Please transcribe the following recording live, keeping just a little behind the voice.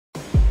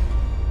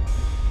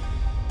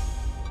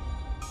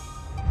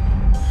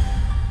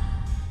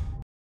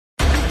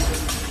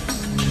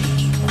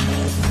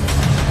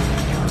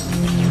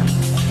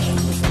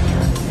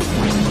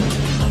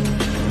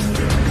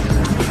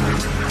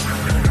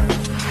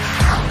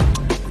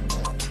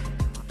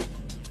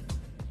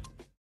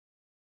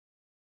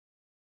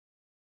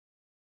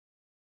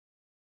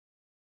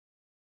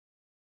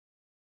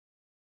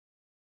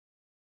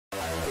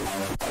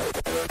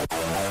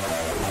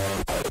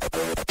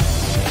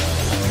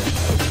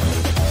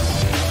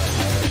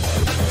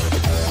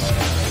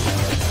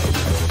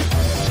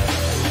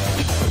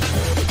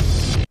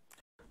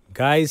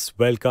Guys,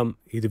 welcome.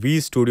 இது we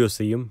studio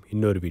செய்யும்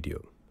இன்னொரு வீடியோ.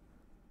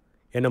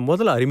 என்னை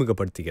முதல்ல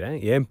அறிமுகப்படுத்திக்கிறேன்.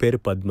 என் பேர்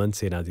பத்மன்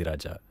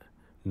சேனாதிராஜா.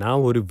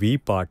 நான் ஒரு வி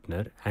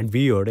பார்ட்னர் அண்ட்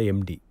வியோட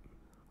எம்டி.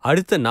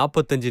 அடுத்த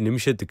 45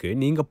 நிமிஷத்துக்கு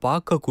நீங்கள்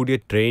பார்க்கக்கூடிய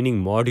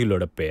ட்ரைனிங்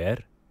மாடியூலோட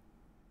பெயர்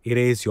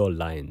இரேஸ் யோர்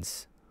லைன்ஸ்.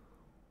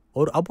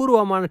 ஒரு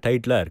அபூர்வமான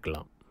டைட்டிலாக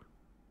இருக்கலாம்.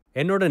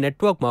 என்னோட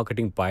நெட்வொர்க்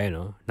மார்க்கெட்டிங்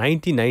பயணம்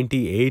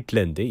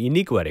 1998லேருந்து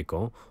இன்னைக்கு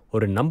வரைக்கும்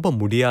ஒரு நம்ப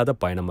முடியாத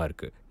பயணமாக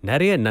இருக்குது.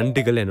 நிறைய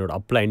நன்றிகள் என்னோட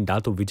அப்ளைன்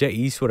டாக்டர் விஜய்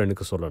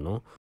ஈஸ்வரனுக்கு சொல்லணும்.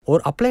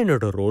 ஒரு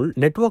அப்ளைனோட ரோல்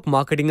நெட்வொர்க்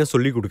மார்க்கெட்டிங்கை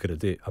சொல்லிக்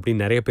கொடுக்கறது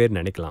அப்படின்னு நிறைய பேர்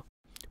நினைக்கலாம்.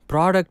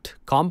 ப்ராடக்ட்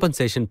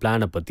காம்பன்சேஷன்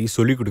பிளானை பற்றி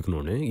சொல்லிக்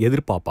கொடுக்கணும்னு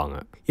எதிர்பார்ப்பாங்க.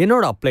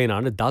 என்னோட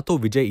அப்ளைனான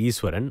டாக்டர் விஜய்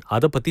ஈஸ்வரன்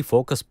அதை பற்றி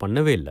ஃபோக்கஸ்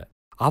பண்ணவே இல்லை.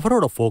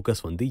 அவரோட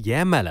ஃபோக்கஸ்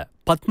என் மேலே,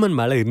 பத்மன்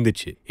மேலே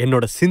இருந்துச்சு.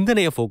 என்னோட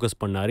சிந்தனையை ஃபோக்கஸ்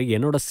பண்ணார்.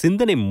 என்னோட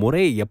சிந்தனை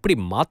முறையை எப்படி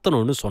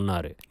மாற்றணும்னு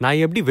சொன்னார்.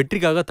 நான் எப்படி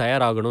வெற்றிக்காக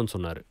தயாராகணும்னு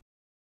சொன்னார்.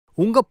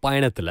 உங்கள்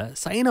பயணத்தில்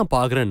சைன் அப்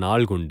ஆகிற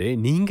நாள் கொண்டு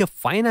நீங்கள்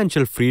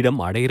ஃபைனான்ஷியல் ஃப்ரீடம்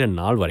அடைகிற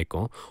நாள்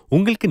வரைக்கும்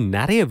உங்களுக்கு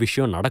நிறைய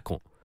விஷயம்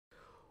நடக்கும்.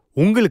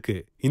 உங்களுக்கு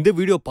இந்த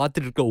வீடியோ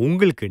பார்த்துட்டு இருக்க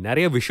உங்களுக்கு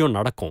நிறைய விஷயம்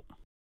நடக்கும்.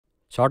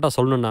 ஷார்ட்டாக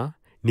சொல்லணும்னா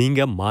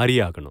நீங்கள்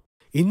மாறியாகணும்.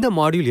 இந்த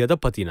மாடியூல் எதை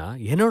பற்றினா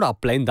என்னோட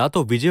அப்ளைன்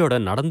தாத்தோ விஜயோட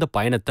நடந்த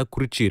பயணத்தை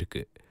குறிச்சி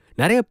இருக்கு.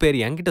 நிறைய பேர்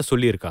என்கிட்ட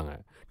சொல்லியிருக்காங்க,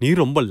 நீ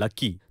ரொம்ப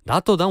லக்கி,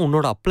 தாத்தோ தான்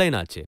உன்னோட அப்ளைன்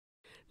ஆச்சு,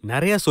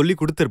 நிறைய சொல்லி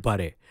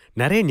கொடுத்துருப்பாரு,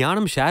 நிறைய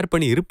ஞானம் ஷேர்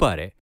பண்ணி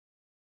இருப்பாரு.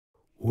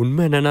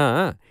 உண்மை என்னன்னா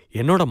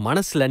என்னோட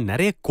மனசுல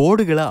நிறைய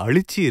கோடுகளை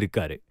அழிச்சு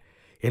இருக்காரு.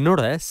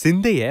 என்னோட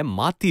சிந்தையை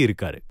மாற்றி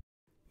இருக்காரு.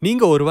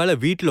 நீங்கள் ஒருவேளை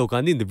வீட்டில்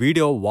உட்காந்து இந்த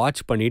வீடியோவை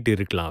வாட்ச் பண்ணிட்டு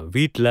இருக்கலாம்.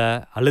 வீட்டில்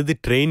அல்லது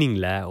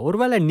ட்ரைனிங்கில்.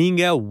 ஒருவேளை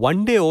நீங்கள் 1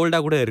 day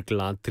ஓல்டாக கூட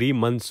இருக்கலாம், 3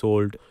 months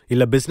ஓல்டு,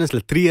 இல்லை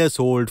பிஸ்னஸில் 3 years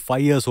ஓல்டு,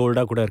 5 years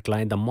ஓல்டாக கூட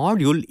இருக்கலாம். இந்த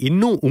மாடியூல்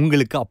இன்னும்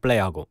உங்களுக்கு அப்ளை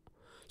ஆகும்.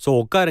 ஸோ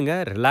உட்காருங்க,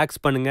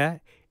 ரிலாக்ஸ் பண்ணுங்கள்,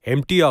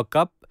 எம்டி யோர்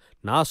கப்.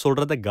 நான்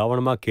சொல்கிறத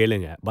கவனமாக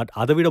கேளுங்க. பட்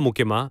அதை விட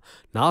முக்கியமாக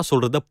நான்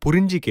சொல்கிறத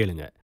புரிஞ்சு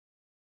கேளுங்க.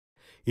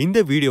 இந்த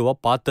வீடியோவை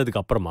பார்த்ததுக்கு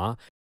அப்புறமா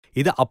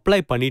இதை அப்ளை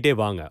பண்ணிட்டே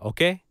வாங்க.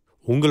 ஓகே,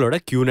 உங்களோட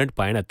QNET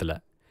பயணத்தில்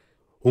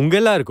உங்கள்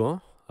எல்லாருக்கும்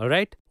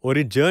ரைட்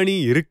ஒரு ஜேர்னி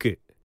இருக்குது.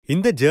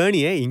 இந்த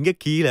ஜேர்னியை இங்கே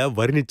கீழே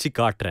வர்ணித்து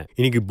காட்டுறேன்.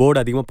 இன்னைக்கு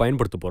போர்டு அதிகமாக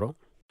பயன்படுத்த போகிறோம்.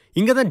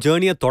 இங்கே தான்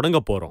ஜேர்னியை தொடங்க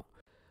போகிறோம்.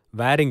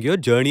 வேற எங்கேயோ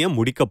ஜேர்னியை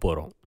முடிக்க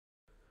போகிறோம்.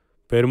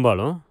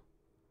 பெரும்பாலும்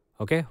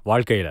ஓகே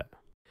வாழ்க்கையில்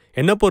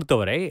என்னை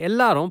பொறுத்தவரை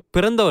எல்லாரும்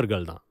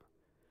பிறந்தவர்கள் தான்.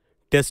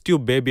 டெஸ்ட்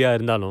டியூப் பேபியாக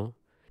இருந்தாலும்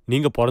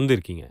நீங்கள்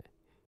பிறந்திருக்கீங்க.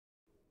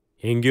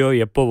 எங்கேயோ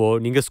எப்போவோ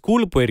நீங்கள்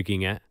ஸ்கூலுக்கு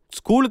போயிருக்கீங்க.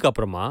 ஸ்கூலுக்கு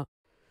அப்புறமா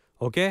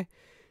ஓகே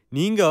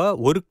நீங்கள்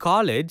ஒரு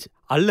காலேஜ்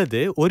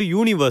அல்லது ஒரு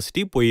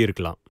யூனிவர்சிட்டி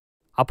போயிருக்கலாம்.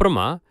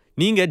 அப்புறமா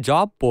நீங்கள்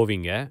ஜாப்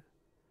போவீங்க.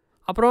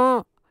 அப்புறம்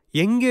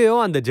எங்கேயோ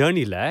அந்த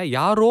ஜேர்னியில்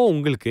யாரோ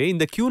உங்களுக்கு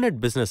இந்த QNET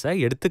பிஸ்னஸை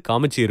எடுத்து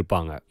காமிச்சு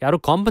இருப்பாங்க. யாரோ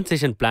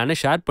காம்பன்சேஷன் பிளானை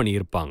ஷேர்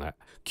பண்ணியிருப்பாங்க.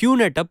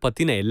 QNEட்டை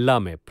பற்றின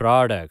எல்லாமே,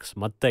 ப்ராடக்ட்ஸ்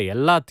மற்ற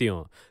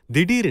எல்லாத்தையும்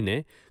திடீர்னு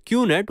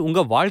QNET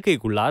உங்கள்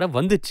வாழ்க்கைக்குள்ளார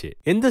வந்துச்சு.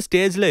 எந்த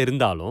ஸ்டேஜில்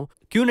இருந்தாலும்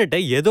QNEட்டை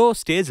ஏதோ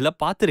ஸ்டேஜில்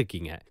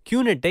பார்த்துருக்கீங்க.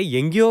 QNEட்டை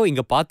எங்கேயோ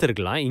இங்கே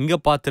பார்த்துருக்கலாம், இங்கே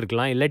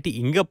பார்த்துருக்கலாம், இல்லாட்டி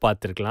இங்கே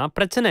பார்த்துருக்கலாம்.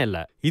 பிரச்சனை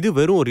இல்லை. இது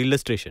வெறும் ஒரு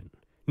இல்லஸ்ட்ரேஷன்.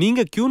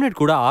 நீங்கள் QNET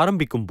கூட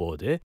ஆரம்பிக்கும்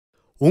போது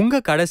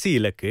உங்கள் கடைசி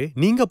இலக்கு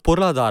நீங்கள்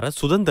பொருளாதார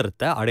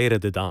சுதந்திரத்தை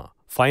அடையிறது தான்,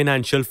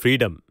 ஃபைனான்ஷியல்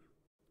ஃப்ரீடம்.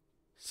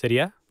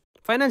 சரியா?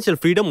 ஃபைனான்ஷியல்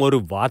ஃப்ரீடம் ஒரு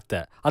வார்த்தை,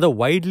 அதை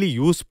வைட்லி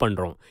யூஸ்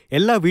பண்ணுறோம்.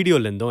 எல்லா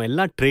வீடியோலேருந்தும்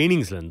எல்லா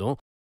ட்ரைனிங்ஸ்லேருந்தும்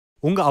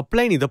உங்கள்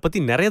அப்ளைன் இதை பற்றி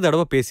நிறைய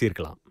தடவை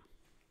பேசியிருக்கலாம்.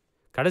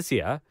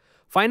 கடைசியாக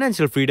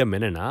ஃபைனான்ஷியல் ஃப்ரீடம்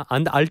என்னென்னா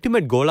அந்த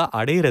அல்டிமேட் கோலாக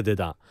அடையிறது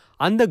தான்.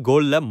 அந்த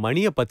கோலில்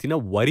மணியை பற்றின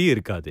வரி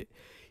இருக்காது.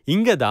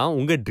 இங்கே தான்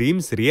உங்கள்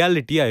ட்ரீம்ஸ்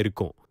ரியாலிட்டியாக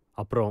இருக்கும்.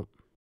 அப்புறம்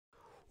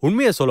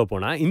உண்மையை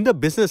சொல்லப்போனால் இந்த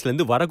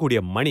பிஸ்னஸ்லேருந்து வரக்கூடிய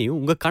மணி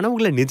உங்கள்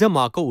கனவுகளை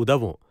நிஜமாக்க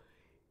உதவும்.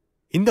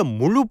 இந்த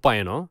முழு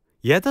பயணம்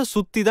எதை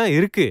சுற்றி தான்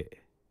இருக்குது?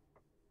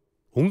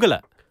 உங்களை.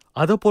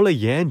 அதை போல்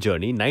ஏன்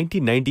ஜேர்னி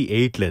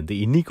 1998லேருந்து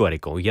இன்னைக்கு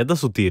வரைக்கும் எதை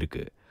சுற்றி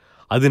இருக்குது?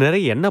 அது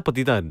நிறைய என்னை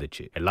பற்றி தான்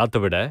இருந்துச்சு. எல்லாத்த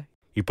விட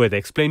இப்போ இதை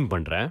எக்ஸ்பிளைன்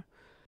பண்ணுறேன்.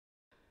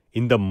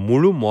 இந்த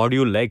முழு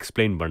மாடியூலில்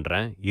எக்ஸ்பிளைன்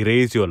பண்ணுறேன்.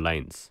 Erase your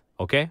lines.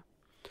 ஓகே,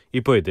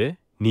 இப்போ இது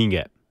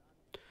நீங்கள்.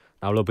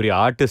 நான் அவ்வளோ பெரிய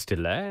ஆர்டிஸ்ட்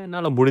இல்லை,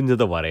 என்னால்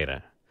முடிஞ்சதை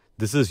வரைகிறேன்.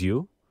 This is you.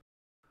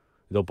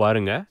 இதோ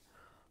பாருங்கள்,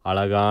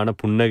 அழகான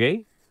புன்னகை,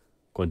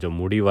 கொஞ்சம்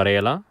முடி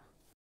வரையலாம்.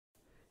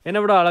 என்னை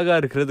விட அழகாக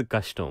இருக்கிறது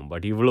கஷ்டம்,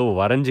 பட் இவ்வளோ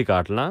வரைஞ்சி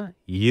காட்டலாம்.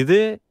 இது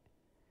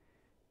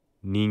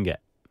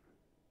நீங்கள்.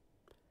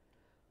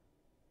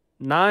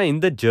 நான்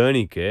இந்த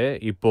ஜேர்னிக்கு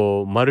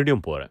இப்போது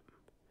மறுபடியும் போகிறேன்.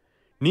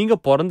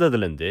 நீங்கள்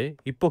பிறந்ததுலேருந்து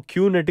இப்போ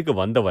QNEட்டுக்கு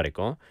வந்த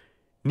வரைக்கும்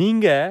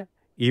நீங்கள்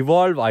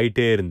இவால்வ்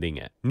ஆகிட்டே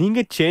இருந்தீங்க.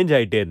 நீங்கள் சேஞ்ச்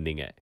ஆகிட்டே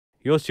இருந்தீங்க.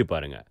 யோசிச்சு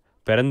பாருங்கள்.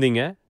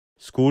 பிறந்தீங்க,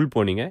 ஸ்கூல்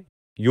போனீங்க,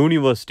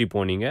 யூனிவர்சிட்டி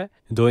போனீங்க,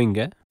 இதோ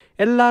இங்கே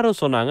எல்லாரும்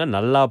சொன்னாங்க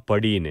நல்லா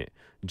படின்னு,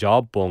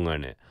 ஜாப்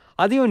போங்கன்னு.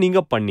 அதையும்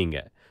நீங்கள் பண்ணீங்க.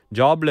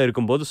 ஜாபில்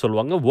இருக்கும்போது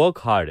சொல்லுவாங்க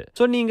ஒர்க் ஹார்டு.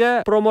 ஸோ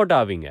நீங்கள் ப்ரொமோட்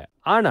ஆவீங்க.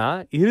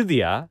 ஆனால்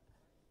இறுதியாக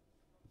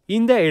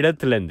இந்த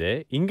இடத்துலேருந்து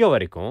இங்கே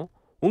வரைக்கும்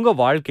உங்கள்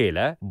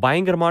வாழ்க்கையில்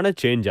பயங்கரமான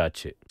சேஞ்ச்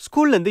ஆச்சு.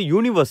 ஸ்கூல்லேருந்து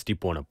யூனிவர்சிட்டி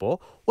போனப்போ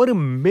ஒரு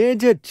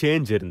மேஜர்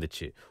சேஞ்ச்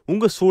இருந்துச்சு.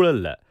 உங்கள்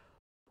சூழலில்,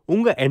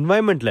 உங்கள்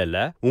என்வாயன்மெண்ட்டில்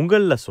இல்லை,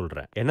 உங்களில்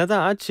சொல்கிறேன். என்ன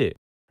தான் ஆச்சு?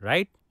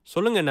 ரைட்?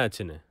 சொல்லுங்கள் என்ன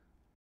ஆச்சுன்னு.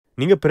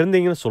 நீங்கள்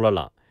பிறந்தீங்கன்னு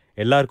சொல்லலாம்.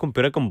 எல்லாருக்கும்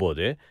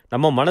பிறக்கும்போது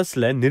நம்ம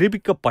மனசில்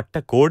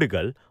நிரூபிக்கப்பட்ட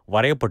கோடுகள்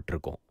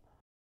வரையப்பட்டிருக்கும்.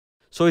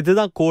 ஸோ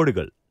இதுதான்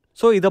கோடுகள்.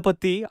 ஸோ இதை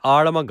பற்றி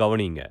ஆழமாக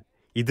கவனிங்க.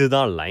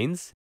 இதுதான்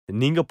லைன்ஸ்.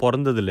 நீங்கள்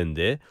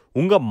பிறந்ததுலேருந்து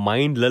உங்கள்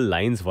மைண்டில்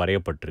லைன்ஸ்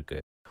வரையப்பட்டிருக்கு.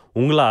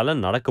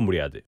 உங்களால் நடக்க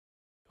முடியாது.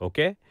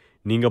 ஓகே,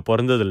 நீங்கள்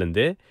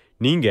பிறந்ததுலேருந்து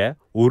நீங்கள்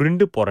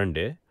உருண்டு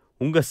புரண்டு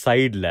உங்கள்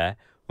சைடில்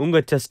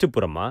உங்கள் செஸ்ட்டு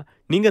புறமாக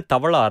நீங்கள்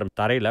தவள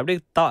தரையில் அப்படியே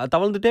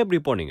தவழ்ந்துட்டே இப்படி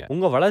போனீங்க.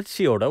 உங்கள்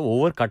வளர்ச்சியோட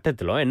ஒவ்வொரு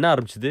கட்டத்திலும் என்ன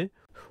ஆரம்பிச்சுது?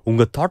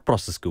 உங்கள் தாட்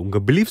ப்ராசஸ்க்கு,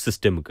 உங்கள் பிலீஃப்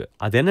சிஸ்டமுக்கு.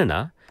 அது என்னென்னா,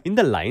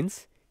 இந்த லைன்ஸ்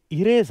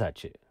இரேஸ்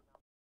ஆச்சு.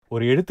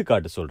 ஒரு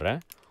எடுத்துக்காட்டு சொல்கிறேன்.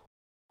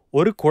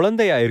 ஒரு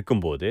குழந்தையாக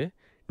இருக்கும்போது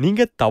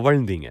நீங்கள்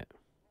தவழ்ந்தீங்க.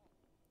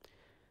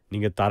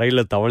 நீங்கள்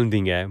தரையில்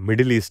தவழ்ந்தீங்க.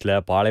 மிடில் ஈஸ்டில்,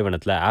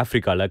 பாலைவனத்தில்,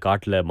 ஆஃப்ரிக்காவில்,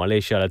 காட்டில்,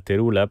 மலேசியாவில்,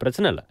 தெருவில்,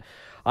 பிரச்சனை இல்லை.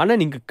 ஆனால்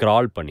நீங்கள்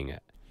கிரால் பண்ணீங்க.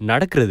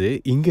 நடக்கிறது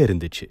இங்கே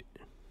இருந்துச்சு.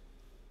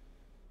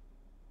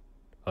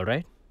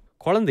 ஆல்ரைட்.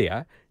 குழந்தையா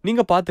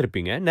நீங்கள்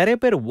பார்த்துருப்பீங்க நிறைய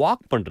பேர்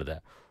வாக் பண்ணுறத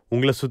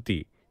உங்களை சுற்றி.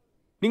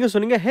 நீங்கள்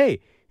சொன்னீங்க, ஹே,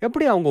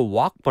 எப்படி அவங்க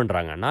வாக்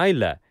பண்ணுறாங்க? நான்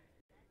இல்லை,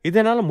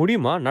 இதனால்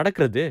முடியுமா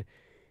நடக்கிறது?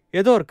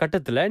 ஏதோ ஒரு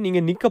கட்டத்தில்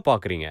நீங்கள் நிற்க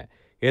பார்க்குறீங்க,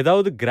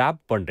 ஏதாவது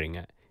கிராப் பண்ணுறீங்க.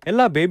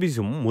 எல்லா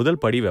பேபிஸும்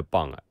முதல் படி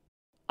வைப்பாங்க.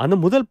 அந்த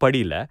முதல்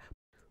படியில்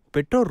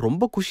பெற்றோர்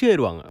ரொம்ப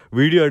குஷியாயிருவாங்க,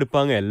 வீடியோ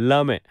எடுப்பாங்க,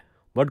 எல்லாமே.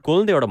 பட்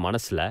குழந்தையோட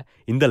மனசில்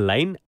இந்த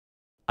லைன்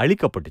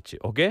அழிக்கப்பட்டுச்சு.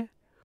 Okay,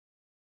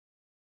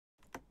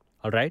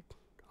 alright.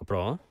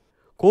 அப்புறம்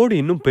கோடு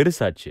இன்னும்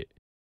பெருசாச்சு.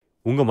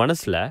 உங்கள்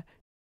மனசில்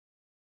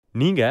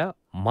நீங்கள்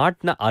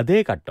மாட்டின அதே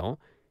கட்டம்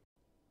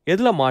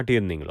எதில்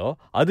மாட்டியிருந்தீங்களோ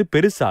அது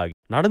பெருசாகி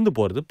நடந்து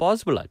போகிறது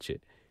பாசிபிள் ஆச்சு.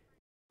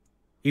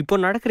 இப்போ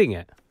நடக்கிறீங்க.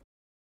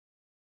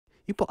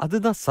 இப்போ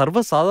அதுதான்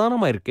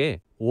சர்வசாதாரணமாக இருக்கே.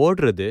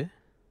 ஓடுறது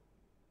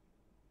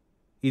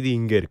இது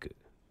இங்கே இருக்குது.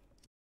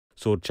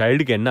 ஸோ ஒரு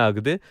சைல்டுக்கு என்ன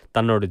ஆகுது?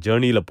 தன்னோட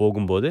ஜேர்னியில்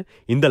போகும்போது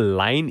இந்த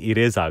லைன்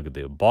இரேஸ்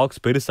ஆகுது,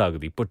 பாக்ஸ்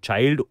பெருசாகுது. இப்போ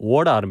சைல்டு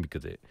ஓட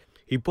ஆரம்பிக்குது.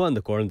 இப்போ அந்த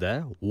குழந்தை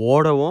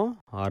ஓடவும்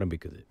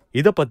ஆரம்பிக்குது.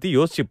 இதை பற்றி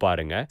யோசிச்சு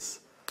பாருங்க.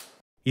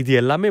 இது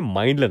எல்லாமே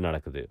மைண்டில்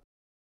நடக்குது.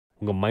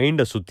 உங்கள்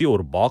மைண்டை சுற்றி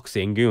ஒரு பாக்ஸ்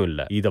எங்கேயும்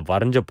இல்லை. இதை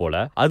வரைஞ்ச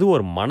போல அது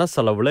ஒரு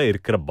மனசளவில்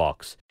இருக்கிற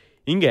பாக்ஸ்.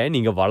 இங்கே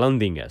நீங்கள்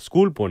வளர்ந்தீங்க,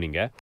 ஸ்கூல் போனீங்க,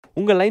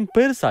 உங்கள் லைன்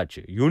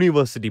பெருசாச்சு.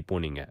 யூனிவர்சிட்டி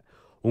போனீங்க,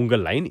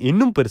 உங்கள் லைன்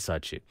இன்னும்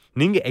பெருசாச்சு.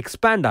 நீங்கள்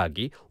எக்ஸ்பேண்ட்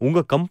ஆகி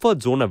உங்கள்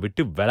கம்ஃபர்ட் ஜோனை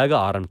விட்டு விலக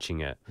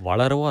ஆரம்பிச்சிங்க,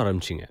 வளரவும்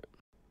ஆரம்பிச்சிங்க.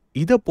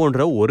 இதை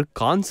போன்ற ஒரு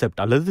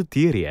கான்செப்ட் அல்லது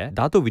தியரியை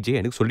தாத்தோ விஜய்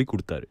எனக்கு சொல்லி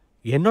கொடுத்தாரு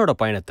என்னோட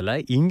பயணத்தில்.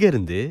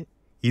 இங்கேருந்து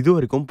இது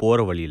வரைக்கும்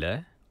போகிற வழியில்.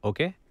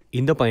 ஓகே,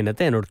 இந்த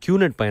பயணத்தை என்னோட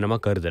QNET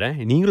பயணமாக கருதுகிறேன்.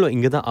 நீங்களும்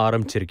இங்கே தான்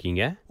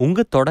ஆரம்பிச்சிருக்கீங்க.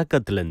 உங்கள்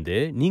தொடக்கத்துலேருந்து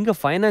நீங்கள்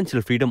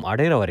ஃபைனான்ஷியல் ஃப்ரீடம்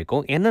அடைகிற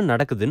வரைக்கும் என்ன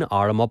நடக்குதுன்னு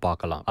ஆழமாக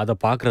பார்க்கலாம். அதை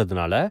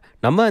பார்க்குறதுனால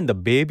நம்ம இந்த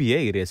பேபியை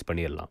இரேஸ்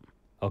பண்ணிடலாம்.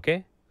 ஓகே,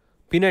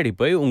 பின்னாடி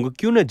போய் உங்கள்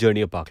QNET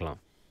ஜேர்னியை பார்க்கலாம்.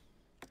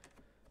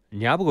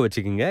 ஞாபகம்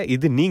வச்சுக்கோங்க,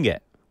 இது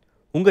நீங்கள்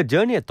உங்கள்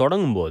ஜேர்னியை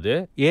தொடங்கும்போது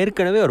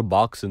ஏற்கனவே ஒரு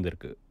பாக்ஸ்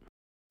இருந்திருக்கு.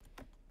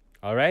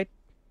 ஆல்ரைட்.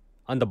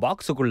 அந்த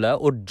பாக்ஸுக்குள்ளே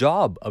ஒரு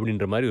ஜாப்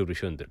அப்படின்ற மாதிரி ஒரு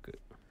விஷயம் இருந்திருக்கு.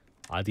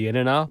 அது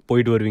என்னென்னா,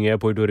 போயிட்டு வருவீங்க.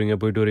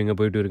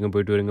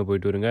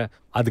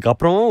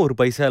 அதுக்கப்புறம் ஒரு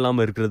பைசா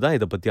இல்லாமல் இருக்கிறது தான்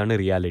இதை பற்றியான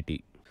ரியாலிட்டி.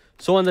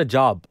 ஸோ அந்த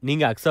ஜாப்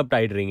நீங்கள் அக்செப்ட்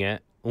ஆகிடுறீங்க,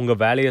 உங்கள்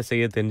வேலையை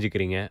செய்ய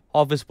தெரிஞ்சுக்கிறீங்க,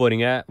 ஆஃபீஸ்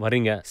போகிறீங்க,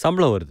 வரீங்க,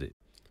 சம்பளம் வருது.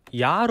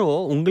 யாரோ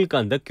உங்களுக்கு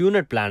அந்த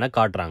QNET பிளானை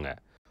காட்டுறாங்க.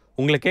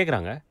 உங்களை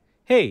கேட்குறாங்க,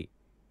 ஹேய்,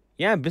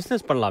 ஏன்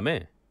பிஸ்னஸ் பண்ணலாமே?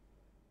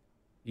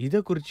 இதை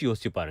குறித்து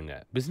யோசிச்சு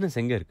பாருங்கள். பிஸ்னஸ்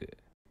எங்கே இருக்குது?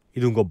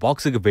 இது உங்கள்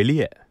பாக்ஸுக்கு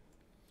வெளியே.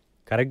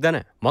 கரெக்ட் தானே?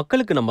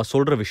 மக்களுக்கு நம்ம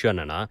சொல்கிற விஷயம்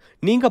என்னென்னா,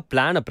 நீங்கள்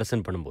பிளானை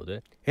ப்ரெசென்ட் பண்ணும்போது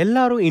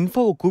எல்லாரும்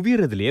இன்ஃபோவை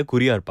குவியறதுலேயே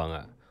குறியாக இருப்பாங்க,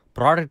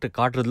 ப்ராடக்ட்டை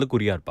காட்டுறதுல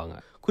குறியாக இருப்பாங்க.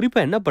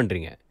 குறிப்பாக என்ன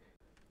பண்ணுறீங்க?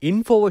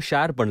 இன்ஃபோவை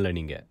ஷேர் பண்ணல,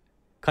 நீங்கள்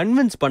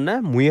கன்வின்ஸ் பண்ண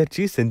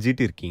முயற்சி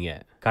செஞ்சுட்டு இருக்கீங்க.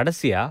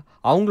 கடைசியாக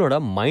அவங்களோட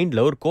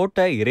மைண்டில் ஒரு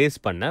கோட்டை இரேஸ்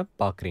பண்ண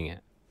பார்க்குறீங்க.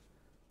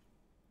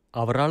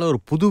 அவரால்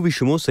ஒரு புது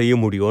விஷயமும் செய்ய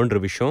முடியும்ன்ற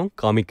விஷயம்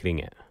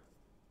காமிக்கிறீங்க.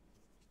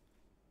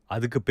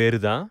 அதுக்கு பேர்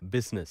தான்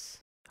பிஸ்னஸ்.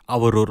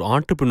 அவர் ஒரு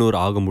ஆண்டர்பிரினர்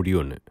ஆக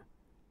முடியும்னு,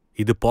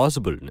 இது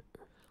பாசிபிள்னு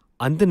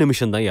அந்த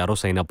நிமிஷம் தான் யாரோ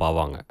சைன் அப்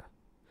ஆவாங்க.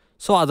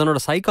 ஸோ அதனோட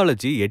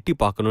சைக்காலஜி எட்டி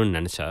பார்க்கணுன்னு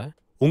நினச்சா,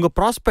 உங்கள்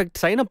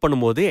ப்ராஸ்பெக்ட் சைன் அப்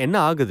பண்ணும்போது என்ன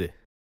ஆகுது?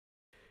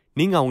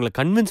 நீங்கள் அவங்கள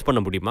கன்வின்ஸ் பண்ண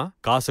முடியுமா?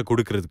 காசை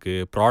கொடுக்கறதுக்கு,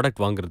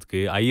 ப்ராடக்ட்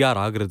வாங்குறதுக்கு, IR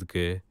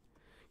ஆகிறதுக்கு?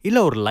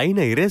 இல்லை ஒரு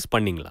லைனை இரேஸ்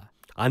பண்ணிங்களா?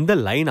 அந்த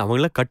லைன்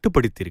அவங்கள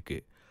கட்டுப்படுத்தியிருக்கு.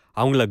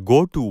 அவங்கள go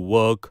to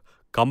work,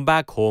 come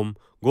back home,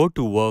 go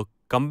to work,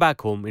 come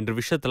back home என்ற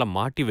விஷயத்தில்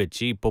மாட்டி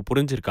வச்சு இப்போ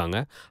புரிஞ்சிருக்காங்க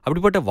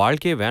அப்படிப்பட்ட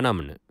வாழ்க்கையே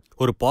வேணாம்னு.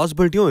 ஒரு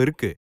பாசிபிலிட்டியும்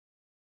இருக்குது.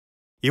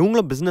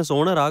 இவங்களும் பிஸ்னஸ்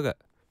ஓனர் ஆக,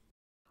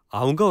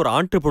 அவங்க ஒரு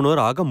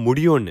ஆண்டர்பிரினர் ஆக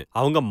முடியும்னு,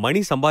 அவங்க மணி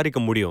சம்பாதிக்க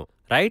முடியும்.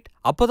 ரைட்?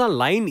 அப்போ தான்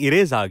லைன்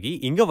இரேஸ் ஆகி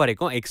இங்கே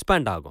வரைக்கும்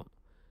எக்ஸ்பேண்ட் ஆகும்.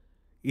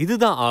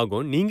 இதுதான்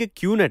ஆகும் நீங்கள்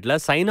QNETல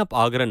சைன் அப்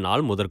ஆகிற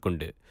நாள்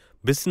முதற்கொண்டு.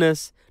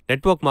 பிஸ்னஸ்,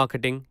 நெட்வொர்க்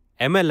மார்க்கெட்டிங்,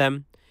 MLM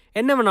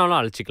என்ன வேணாலும்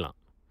அழைச்சிக்கலாம்.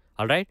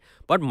 ஆல்ரைட்?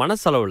 பட்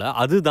மனசளவில்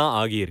அதுதான்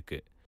ஆகியிருக்கு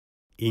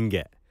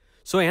இங்கே.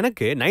 ஸோ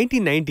எனக்கு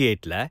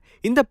 1998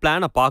 இந்த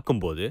பிளானை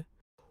பார்க்கும்போது,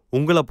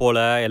 உங்களை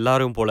போல்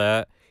எல்லாரும் போல்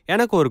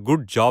எனக்கு ஒரு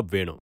குட் ஜாப்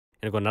வேணும்,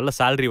 எனக்கு ஒரு நல்ல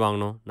சேலரி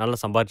வாங்கணும், நல்லா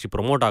சம்பாரிச்சு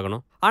ப்ரொமோட்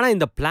ஆகணும். ஆனால்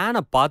இந்த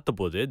பிளானை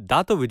பார்த்தபோது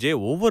தாத்தோ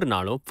விஜய் ஒவ்வொரு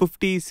நாளும்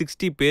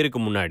 50-60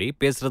 பேருக்கு முன்னாடி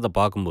பேசுகிறத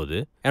பார்க்கும்போது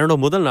என்னோட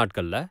முதல்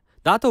நாட்களில்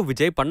தாத்தோ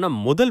விஜய் பண்ண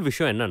முதல்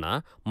விஷயம் என்னன்னா,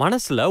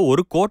 மனசுல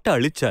ஒரு கோட்டை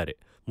அழிச்சாரு.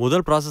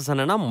 முதல் ப்ராசஸ்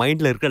என்னன்னா,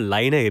 மைண்ட்ல இருக்கிற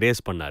லைனை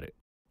இரேஸ் பண்ணாரு.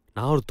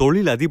 நான் ஒரு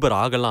தொழில் அதிபர்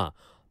ஆகலாம்,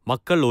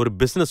 மக்கள் ஒரு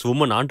பிஸ்னஸ்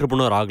உமன்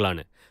ஆண்டர்பிரினர்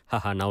ஆகலான்னு.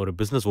 நான் ஒரு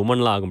பிஸ்னஸ்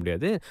உமன்லாம் ஆக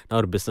முடியாது, நான்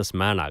ஒரு பிஸ்னஸ்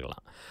மேன்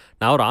ஆகலாம்,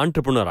 நான் ஒரு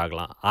ஆண்டர்பிரினர்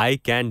ஆகலாம். I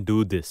can do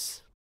this.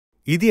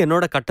 இது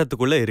என்னோட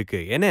கட்டத்துக்குள்ளே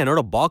இருக்குது. ஏன்னா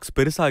என்னோட பாக்ஸ்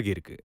பெருசாகி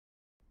இருக்கு.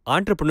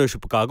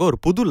 ஆண்டர்பிரினர்ஷிப்புக்காக ஒரு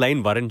புது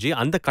லைன் வரைஞ்சி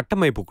அந்த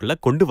கட்டமைப்புக்குள்ளே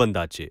கொண்டு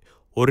வந்தாச்சு.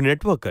 ஒரு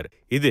நெட்வொர்க்கர்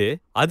இது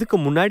அதுக்கு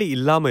முன்னாடி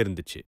இல்லாமல்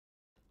இருந்துச்சு.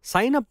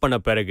 சைன் அப் பண்ண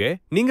பிறகு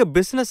நீங்கள்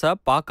பிஸ்னஸை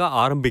பார்க்க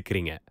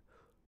ஆரம்பிக்கிறீங்க.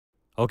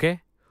 ஓகே,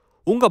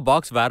 உங்கள்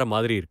பாக்ஸ் வேற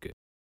மாதிரி இருக்கு.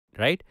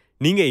 ரைட்,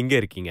 நீங்கள் இங்கே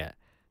இருக்கீங்க,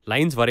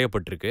 லைன்ஸ்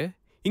வரையப்பட்டிருக்கு,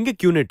 இங்கே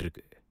QNET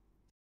இருக்கு.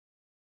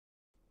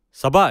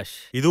 சபாஷ்,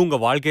 இது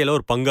உங்கள் வாழ்க்கையில்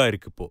ஒரு பங்கா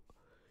இருக்கு.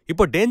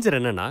 இப்போ டேஞ்சர்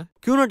என்னன்னா,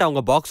 QNET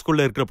அவங்க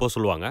பாக்ஸ்குள்ளே இருக்கிறப்போ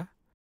சொல்லுவாங்க,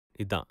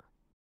 இதுதான்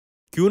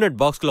QNET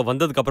பாக்ஸ்குள்ளே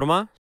வந்ததுக்கு அப்புறமா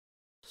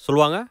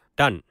சொல்லுவாங்க,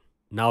 டன்,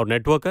 நான் ஒரு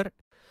நெட்வொர்க்கர்,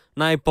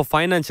 நான் இப்போ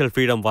ஃபைனான்ஷியல்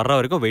ஃப்ரீடம் வர்ற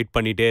வரைக்கும் வெயிட்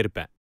பண்ணிகிட்டே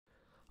இருப்பேன்.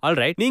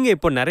 ஆல்ரைட், நீங்கள்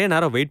இப்போ நிறைய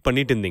நேரம் வெயிட்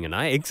பண்ணிட்டு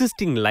இருந்தீங்கன்னா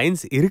எக்ஸிஸ்டிங்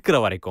லைன்ஸ் இருக்கிற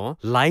வரைக்கும்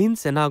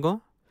லைன்ஸ் என்னாகும்,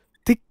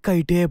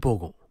 திக்காயிட்டே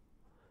போகும்.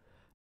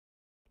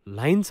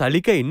 லைன்ஸ்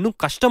அழிக்க இன்னும்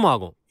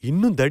கஷ்டமாகும்,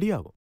 இன்னும்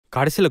தடியாகும்.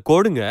 கடைசியில்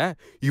கோடுங்க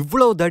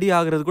இவ்வளவு தடி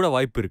ஆகிறது கூட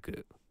வாய்ப்பு இருக்கு.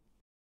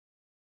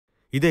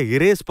 இதை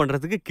இரேஸ்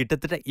பண்றதுக்கு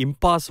கிட்டத்தட்ட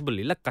இம்பாசிபிள்,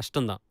 இல்லை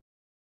கஷ்டம்தான்.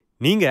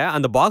 நீங்க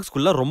அந்த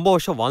பாக்ஸ்குள்ள ரொம்ப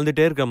வருஷம்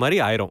வாழ்ந்துட்டே இருக்கிற மாதிரி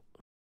ஆயிரும்.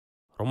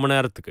 ரொம்ப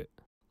நேரத்துக்கு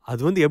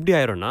அது எப்படி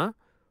ஆயிரும்னா,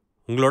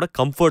 உங்களோட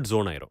கம்ஃபர்ட்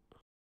ஜோன் ஆயிரும்.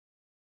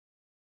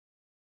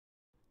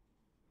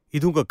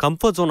 இது உங்க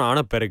கம்ஃபர்ட் ஜோன் ஆன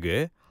பிறகு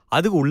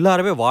அதுக்கு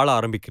உள்ளாரவே வாழ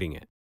ஆரம்பிக்கிறீங்க.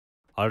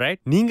 ஆல்ரைட்,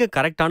 நீங்க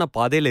கரெக்டான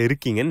பாதையில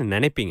இருக்கீங்கன்னு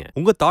நினைப்பீங்க.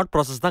 உங்க தாட்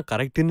ப்ராசஸ் தான்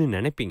கரெக்ட்னு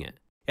நினைப்பீங்க.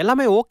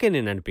 எல்லாமே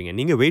ஓகேன்னு நினைப்பீங்க.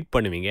 நீங்க வெயிட்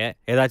பண்ணுவீங்க,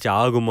 ஏதாச்சும்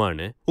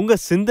ஆகுமான்னு. உங்க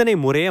சிந்தனை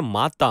முறையை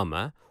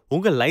மாத்தாம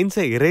உங்க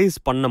லைன்ஸை இரேஸ்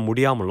பண்ண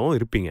முடியாமலும்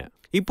இருப்பீங்க.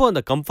 இப்போ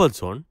அந்த கம்ஃபர்ட்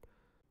ஜோன்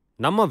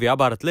நம்ம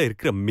வியாபாரத்தில்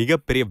இருக்கிற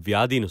மிகப்பெரிய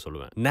வியாதின்னு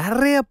சொல்லுவேன்.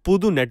 நிறைய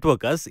புது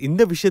நெட்வொர்க்கர்ஸ்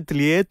இந்த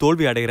விஷயத்திலேயே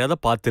தோல்வி அடைகிறத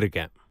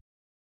பார்த்துருக்கேன்.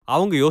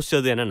 அவங்க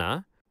யோசிச்சது என்னன்னா,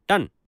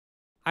 டன்,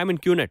 ஐ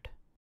மீன் QNET.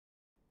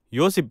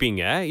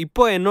 யோசிப்பீங்க,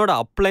 இப்போ என்னோட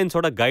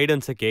அப்ளைன்ஸோட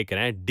கைடன்ஸை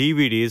கேட்குறேன்,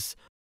 டிவிடிஸ்,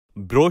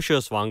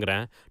 ப்ரோஷர்ஸ்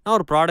வாங்குறேன், நான்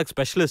ஒரு ப்ராடக்ட்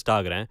ஸ்பெஷலிஸ்ட்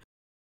ஆகுறேன்.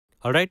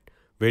 ஆல்ரைட்,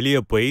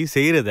 வெளியே போய்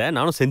செய்கிறத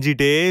நானும்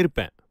செஞ்சிட்டே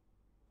இருப்பேன்.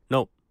 நோ,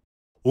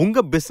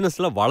 உங்கள்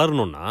பிஸ்னஸில்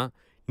வளரணும்னா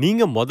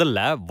நீங்கள் முதல்ல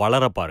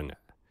வளர பாருங்க.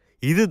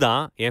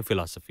 இதுதான் என்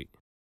ஃபிலாசபி.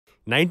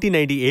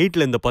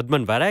 1998 இந்த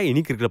பத்மன் வேற,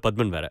 இன்னைக்கு இருக்கிற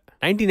பத்மன் வேற.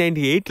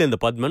 1998 இந்த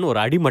பத்மன் ஒரு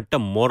அடிமட்ட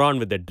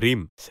மோரான் வித் அ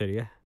ட்ரீம்.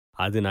 சரியா,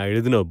 அது நான்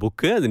எழுதின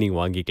புக்கு, அது நீங்க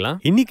வாங்கிக்கலாம்.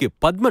 இன்னைக்கு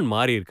பத்மன்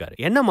மாறி இருக்காரு.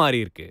 என்ன மாறி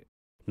இருக்கு?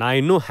 நான்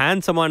இன்னும்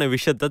ஹேண்ட்ஸமான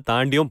விஷயத்தை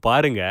தாண்டியும்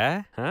பாருங்க,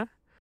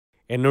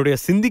 என்னுடைய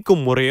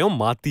சிந்திக்கும் முறையும்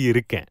மாத்தி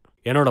இருக்கேன்.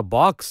 என்னோட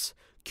பாக்ஸ்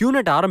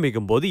QNET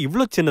ஆரம்பிக்கும் போது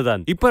இவ்வளோ சின்னதா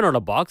இருந்து, இப்போ என்னோட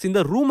பாக்ஸ்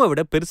இந்த ரூமை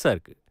விட பெருசா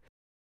இருக்கு.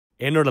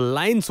 என்னோட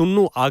லைன்ஸ்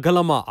இன்னும்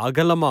அகலமா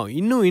அகலமா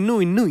இன்னும்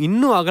இன்னும் இன்னும்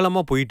இன்னும்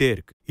அகலமா போயிட்டே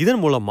இருக்கு. இதன்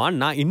மூலமா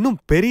நான் இன்னும்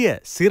பெரிய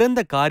சிறந்த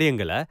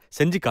காரியங்களை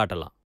செஞ்சு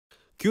காட்டலாம்.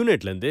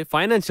 QNETலேருந்து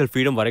ஃபைனான்ஷியல்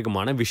ஃப்ரீடம்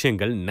வரைக்குமான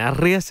விஷயங்கள்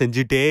நிறைய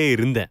செஞ்சுட்டே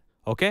இருந்தேன்.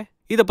 ஓகே,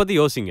 இதை பற்றி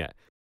யோசிங்க.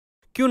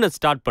 QNET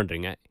ஸ்டார்ட்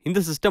பண்ணுறீங்க, இந்த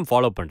சிஸ்டம்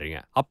ஃபாலோ பண்ணுறீங்க,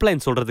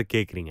 அப்ளைன் சொல்கிறது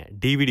கேட்குறீங்க,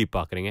 டிவிடி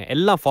பார்க்குறீங்க,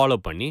 எல்லாம் ஃபாலோ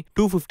பண்ணி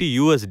 $250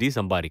 USD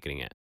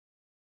சம்பாதிக்கிறீங்க.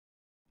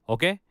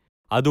 ஓகே,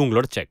 அது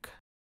உங்களோட செக்.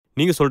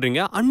 நீங்கள்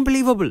சொல்கிறீங்க,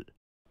 அன்பிலீவபிள்,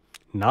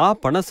 நான்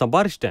பணம்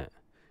சம்பாரிச்சிட்டேன்.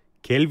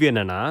 கேள்வி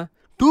என்னன்னா,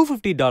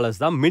 $250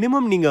 தான்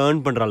மினிமம் நீங்கள்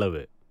ஏர்ன் பண்ணுற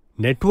அளவு.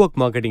 நெட்வொர்க்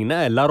மார்க்கெட்டிங்னா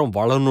எல்லாரும்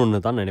வளரணும்னு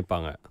தான்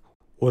நினைப்பாங்க.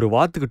 ஒரு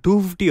வாரத்துக்கு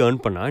 250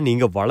 ஏர்ன் பண்ணா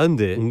நீங்க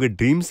வளர்ந்து உங்க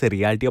ட்ரீம்ஸை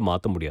ரியாலிட்டியா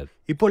மாற்ற முடியாது.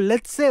 இப்போ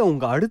லெட்ஸ் சே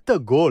உங்க அடுத்த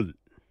கோல்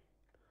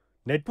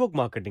நெட்வொர்க்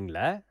மார்க்கெட்டிங்ல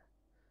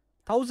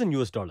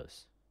 $1000.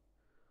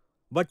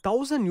 பட்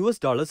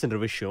 $1000 என்ற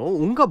விஷயம்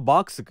உங்க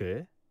பாக்ஸுக்கு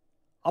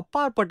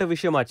அப்பாற்பட்ட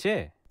விஷயமாச்சே.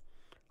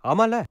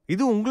 ஆமால,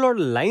 இது உங்களோட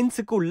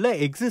லைன்ஸுக்கு உள்ள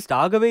எக்ஸிஸ்ட்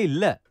ஆகவே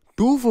இல்லை.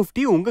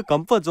 250 உங்க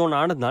கம்ஃபர்ட் ஜோன்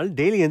ஆனதுனால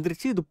டெய்லி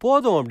எந்திரிச்சு இது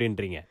போதும்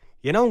அப்படின்றீங்க.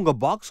 ஏன்னா உங்க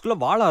பாக்ஸ்குள்ள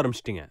வாழ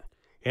ஆரம்பிச்சிட்டீங்க.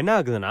 என்ன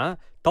ஆகுதுன்னா,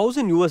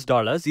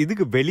 $1000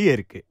 இதுக்கு வெளியே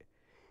இருக்கு,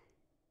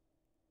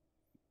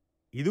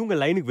 இது உங்க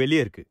லைனுக்கு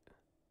வெளியே இருக்கு.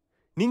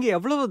 நீங்க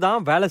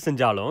எவ்வளவுதான் வேலை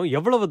செஞ்சாலும்,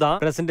 எவ்வளவுதான்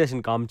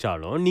பிரசன்டேஷன்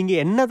காமிச்சாலும், நீங்க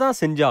என்னதான்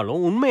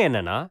செஞ்சாலும் உண்மை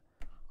என்னன்னா,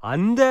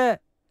 அந்த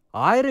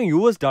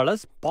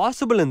 $1000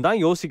 பாசிபிள்னு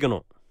தான்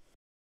யோசிக்கணும்.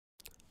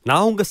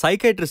 நான் உங்க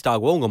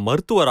சைக்காட்ரிஸ்டாகவோ உங்க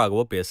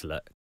மருத்துவராகவோ பேசல.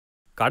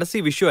 கடைசி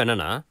விஷயம்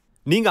என்னன்னா,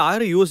 நீங்க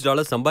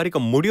 $1000 சம்பாதிக்க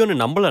முடியும்னு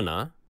நம்பலனா,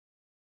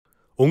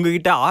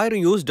 உங்ககிட்ட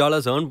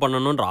 $1000 ஏர்ன்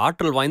பண்ணணும்ன்ற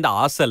ஆற்றல் வாய்ந்த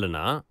ஆசை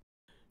இல்லைன்னா,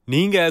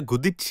 நீங்க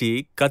குதிச்சு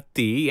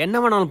கத்தி என்ன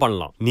வேணாலும்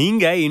பண்ணலாம்.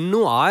 நீங்க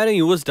இன்னும்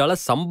 $1000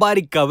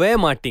 சம்பாதிக்கவே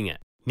மாட்டீங்க.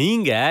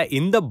 நீங்க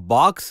இந்த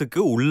பாக்ஸுக்கு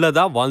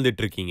உள்ளதா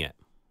வாழ்ந்துட்டு இருக்கீங்க.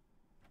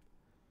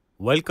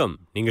 வெல்கம்,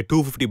 நீங்க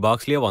 250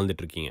 பாக்ஸ்லயே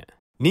வாழ்ந்துட்டு இருக்கீங்க.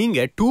 நீங்க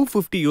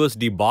 $250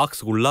 USD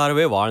பாக்ஸ்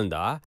உள்ளாரவே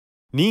வாழ்ந்தா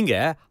நீங்க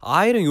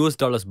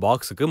 $1000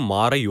 பாக்ஸுக்கு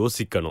மாற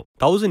யோசிக்கணும்.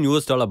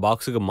 $1000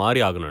 பாக்ஸுக்கு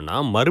மாறி ஆகணும்னா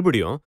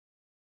மறுபடியும்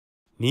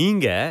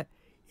நீங்க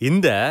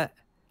இந்த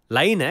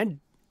லைனை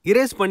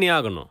இரேஸ் பண்ணி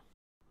ஆகணும்.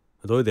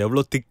 அதோ இது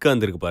எவ்வளோ திக்காக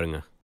இருந்திருக்கு பாருங்க.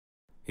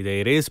 இதை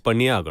இரேஸ்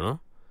பண்ணியே ஆகணும்.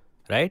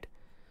 ரைட்,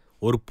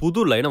 ஒரு புது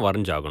லைனை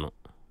வரைஞ்சாகணும்.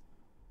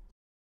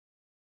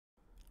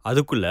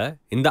 அதுக்குள்ள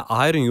இந்த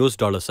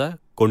 $1000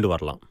 கொண்டு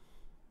வரலாம்.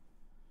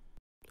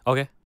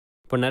 ஓகே,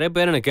 இப்போ நிறைய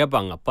பேர் என்ன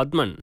கேட்பாங்க,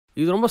 பத்மன்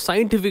இது ரொம்ப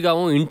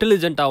சயின்டிஃபிக்காகவும்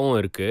இன்டெலிஜென்ட்டாகவும்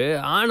இருக்குது,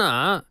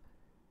 ஆனால்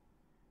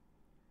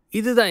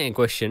இதுதான் என்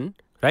கொஸ்டின்,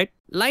 ரைட்?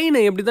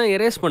 லைனை எப்படி தான்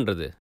எரேஸ்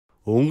பண்ணுறது?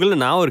 உங்களை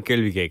நான் ஒரு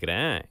கேள்வி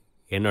கேட்குறேன்.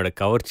 என்னோட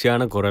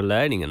கவர்ச்சியான குரலை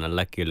நீங்கள்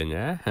நல்லா கேளுங்க,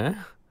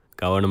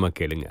 கவனமாக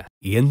கேளுங்க.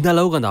 எந்த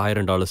அளவுக்கு அந்த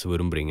 $1000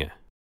 விரும்புகிறீங்க?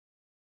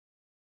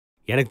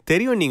 எனக்கு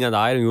தெரியும் நீங்கள் அந்த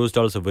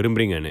 $1000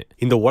 விரும்புறீங்கன்னு.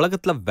 இந்த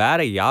உலகத்தில் வேற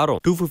யாரும்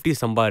 250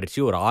 சம்பாரிச்சு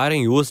ஒரு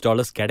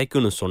 $1000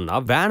 கிடைக்கும்னு சொன்னா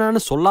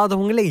வேணான்னு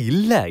சொல்லாதவங்களே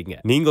இல்லை இங்க.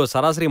 நீங்க ஒரு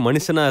சராசரி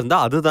மனுஷனா இருந்தா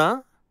அதுதான்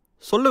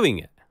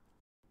சொல்லுவீங்க.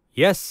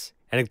 எஸ்,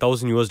 எனக்கு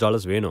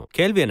 $1000 வேணும்.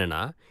 கேள்வி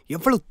என்னன்னா,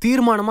 எவ்வளவு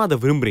தீர்மானமா அதை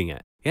விரும்புறீங்க?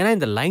 ஏன்னா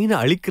இந்த லைனை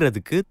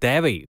அழிக்கிறதுக்கு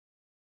தேவை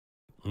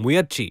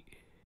முயற்சி.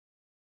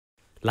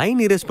 லைன்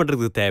இரேஸ்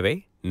பண்றதுக்கு தேவை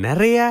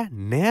நிறைய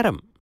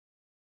நேரம்.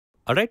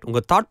 ஆல்ரைட், உங்க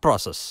தாட்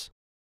ப்ராசஸ்.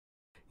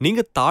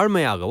 நீங்க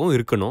தாழ்மையாகவும்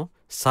இருக்கணும்,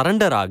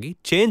 சரண்டர் ஆகி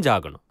சேஞ்ச்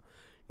ஆகணும்.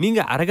 நீங்க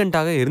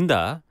அரகண்டாக இருந்தா,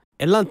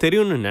 எல்லாம்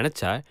தெரியும்னு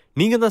நினைச்சா,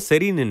 நீங்க தான்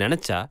சரின்னு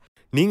நினைச்சா,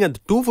 நீங்க அந்த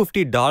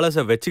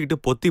 $250 வச்சுக்கிட்டு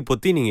பொத்தி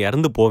பொத்தி நீங்க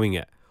இறந்து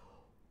போவீங்க.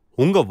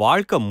 உங்க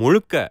வாழ்க்கை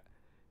முழுக்க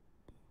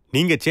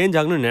நீங்க சேஞ்ச்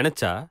ஆகணும்னு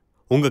நினைச்சா,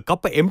 உங்க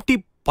கப்பை எம்டி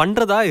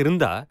பண்றதா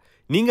இருந்தா,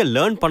 நீங்க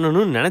லேர்ன்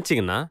பண்ணணும்னு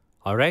நினைச்சீங்கன்னா,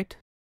 ஆல்ரைட்,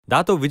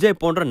 தாத்தோ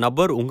விஜய் போன்ற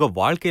நபர் உங்க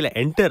வாழ்க்கையில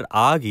என்டர்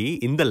ஆகி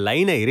இந்த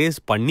லைனை இரேஸ்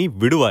பண்ணி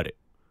விடுவாரு.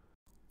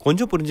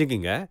 கொஞ்சம்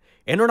புரிஞ்சுக்கிங்க,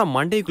 என்னோட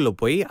மண்டைக்குள்ளே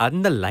போய்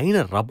அந்த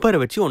லைனை ரப்பரை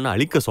வச்சு ஒன்று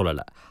அழிக்க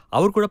சொல்லலை.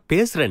 அவர் கூட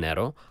பேசுகிற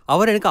நேரம்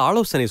அவர் எனக்கு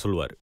ஆலோசனை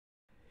சொல்லுவார்.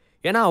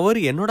 ஏன்னா அவர்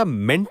என்னோட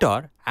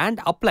மென்டார்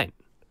அண்ட் அப்லைன்.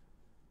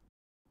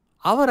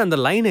 அவர் அந்த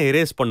லைனை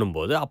எரேஸ்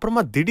பண்ணும்போது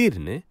அப்புறமா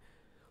திடீர்னு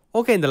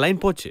ஓகே இந்த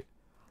லைன் போச்சு,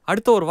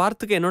 அடுத்த ஒரு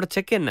வாரத்துக்கு என்னோட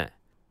செக் என்ன,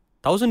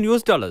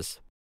 $1000.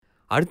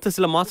 அடுத்த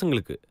சில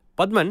மாதங்களுக்கு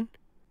பத்மன்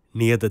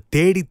நீ அதை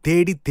தேடி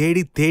தேடி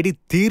தேடி தேடி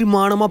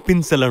தீர்மானமாக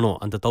பின் செல்லணும்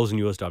அந்த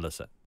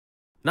 $1000.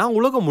 நான்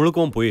உலகம்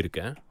முழுக்கவும்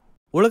போயிருக்கேன்.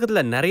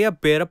 உலகத்தில் நிறைய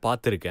பேரை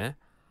பார்த்துருக்கேன்.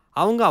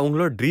 அவங்க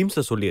அவங்களோட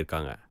ட்ரீம்ஸை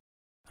சொல்லியிருக்காங்க.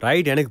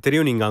 ரைட், எனக்கு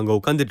தெரியும் நீங்கள் அங்கே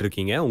உட்காந்துட்டு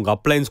இருக்கீங்க, உங்கள்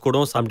அப்ளைன்ஸ் கூட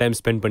சம்டைம்ஸ்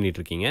ஸ்பெண்ட் பண்ணிட்டு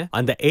இருக்கீங்க.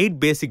 அந்த 8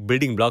 பேசிக்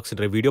பில்டிங்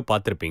பிளாக்ஸ்ன்ற வீடியோ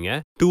பார்த்துருப்பீங்க.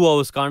 2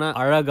 ஹவர்ஸ்க்கான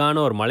அழகான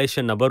ஒரு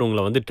மலேசியன் நபர்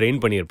உங்களை வந்து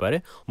ட்ரெயின் பண்ணியிருப்பாரு.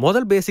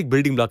 முதல் பேசிக்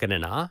பில்டிங் பிளாக்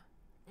என்னன்னா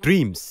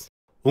ட்ரீம்ஸ்.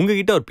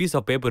 உங்ககிட்ட ஒரு பீஸ்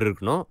ஆஃப் பேப்பர்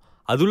இருக்கணும்,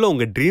 அதுல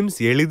உங்கள் ட்ரீம்ஸ்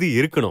எழுதி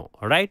இருக்கணும்.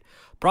 ரைட்,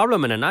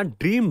 ப்ராப்ளம் என்னன்னா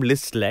ட்ரீம்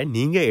லிஸ்ட்டில்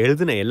நீங்கள்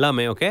எழுதின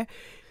எல்லாமே ஓகே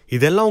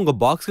இதெல்லாம் உங்கள்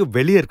பாக்ஸுக்கு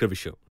வெளியே இருக்கிற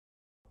விஷயம்.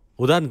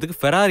 உதாரணத்துக்கு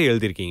ஃபெராரி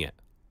எழுதியிருக்கீங்க,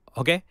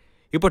 ஓகே,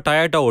 இப்போ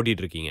டொயோட்டா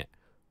ஓட்டிகிட்டு இருக்கீங்க.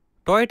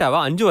 டொயோட்டாவை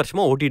 5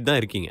 வருஷமாக ஓட்டிகிட்டு தான்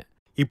இருக்கீங்க.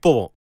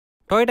 இப்போவும்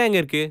டொயோட்டா எங்கே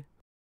இருக்குது?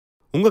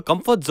 உங்கள்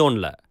கம்ஃபர்ட்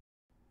ஜோனில்.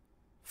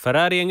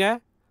 ஃபெராரி எங்க?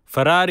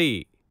 ஃபெராரி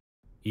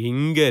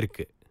இங்கே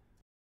இருக்கு.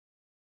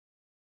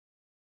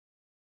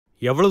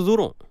 எவ்வளோ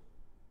தூரம்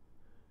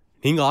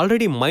நீங்கள்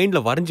ஆல்ரெடி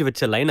மைண்டில் வரைஞ்சி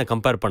வச்ச லைனை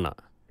கம்பேர் பண்ணா,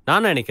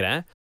 நான்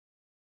நினைக்கிறேன்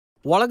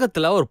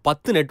உலகத்தில் ஒரு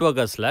 10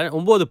 நெட்வொர்க்கர்ஸில்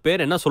 9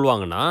 பேர் என்ன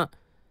சொல்லுவாங்கன்னா,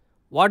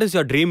 வாட் இஸ்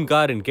யுவர் ட்ரீம்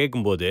கார்ன்னு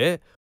கேட்கும்போது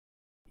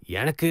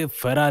எனக்கு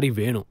ஃபெராரி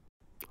வேணும்.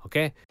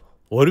 ஓகே,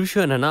 ஒரு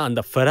விஷயம் என்னென்னா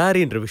அந்த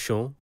ஃபெராரின்ற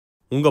விஷயம்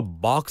உங்கள்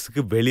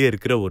பாக்ஸுக்கு வெளியே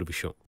இருக்கிற ஒரு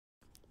விஷயம்.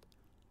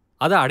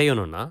 அதை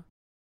அடையணும்னா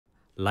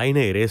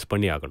லைனை எரேஸ்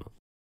பண்ணி ஆகணும்.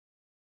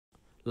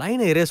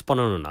 லைனை எரேஸ்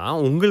பண்ணணும்னா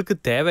உங்களுக்கு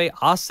தேவை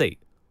ஆசை,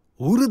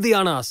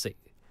 உறுதியான ஆசை.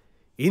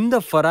 இந்த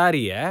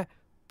ஃபெராரியை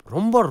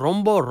ரொம்ப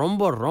ரொம்ப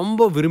ரொம்ப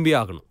ரொம்ப விரும்பி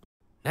ஆகணும்.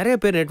 நிறைய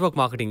பேர் நெட்வொர்க்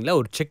மார்க்கெட்டிங்கில்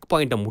ஒரு செக்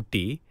பாயிண்ட்டை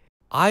முட்டி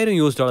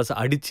 $1000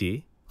 அடித்து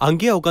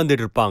அங்கேயே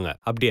உட்காந்துட்டு இருப்பாங்க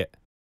அப்படியே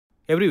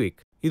எவ்ரி வீக்.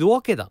 இது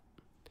ஓகே தான்,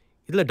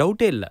 இதில்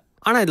டவுட்டே இல்லை.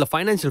 ஆனால் இதில்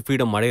ஃபைனான்ஷியல்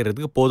ஃப்ரீடம்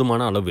அடையிறதுக்கு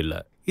போதுமான அளவு இல்லை.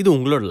 இது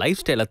உங்களோட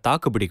லைஃப் ஸ்டைலை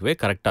தாக்கு பிடிக்கவே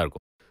கரெக்டாக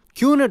இருக்கும்.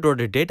 QNET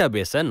டேட்டா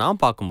பேஸை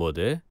நான்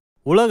பார்க்கும்போது,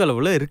 உலக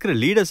அளவில் இருக்கிற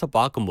லீடர்ஸை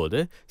பார்க்கும்போது,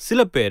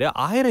 சில பேர்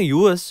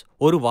 $1000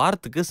 ஒரு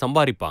வாரத்துக்கு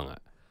சம்பாதிப்பாங்க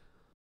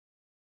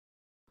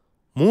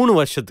 3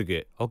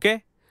 வருஷத்துக்கு. ஓகே,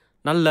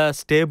 நல்ல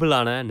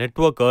ஸ்டேபிளான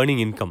நெட்வொர்க்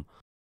ஏர்னிங் இன்கம்.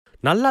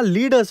 நல்லா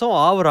லீடர்ஸும்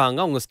ஆகுறாங்க.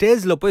 அவங்க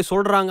ஸ்டேஜில் போய்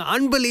சொல்கிறாங்க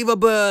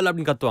அன்பிலீவபிள்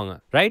அப்படின்னு கத்துவாங்க.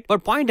 ரைட்,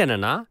 பட் பாயிண்ட்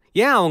என்னன்னா,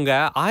 ஏன் அவங்க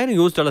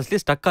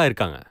 $1000 ஸ்டக்காக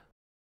இருக்காங்க?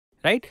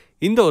 ரைட்,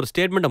 இந்த ஒரு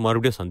ஸ்டேட்மெண்ட்டை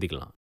மறுபடியும்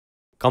சந்திக்கலாம்.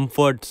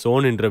 கம்ஃபர்ட்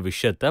ஜோன்ன்ற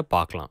விஷயத்தை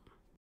பார்க்கலாம்.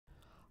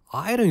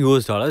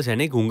 $1000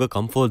 என்னைக்கு உங்கள்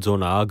கம்ஃபர்ட்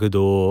ஜோன்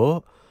ஆகுதோ,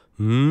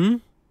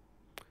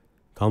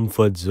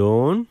 கம்ஃபர்ட்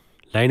ஜோன்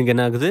லைனுக்கு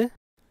என்ன ஆகுது?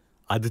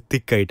 அது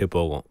திக்காயிட்டு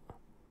போகும்.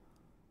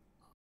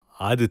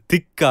 அது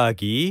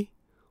திக்காகி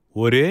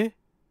ஒரு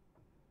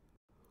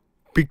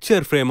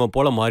பிக்சர் ஃப்ரேமை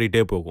போல்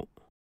மாறிட்டே போகும்.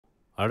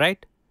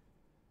 ஆல்ரைட்,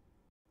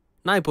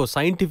 நான் இப்போ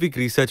சயின்டிஃபிக்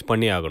ரீசர்ச்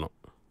பண்ணி ஆகணும்.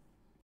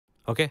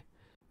 ஓகே,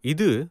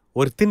 இது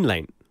ஒரு தின்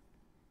லைன்.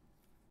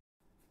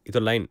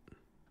 இது லைன்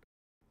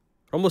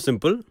ரொம்ப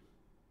சிம்பிள்.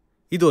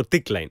 இது ஒரு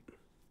திக் லைன்.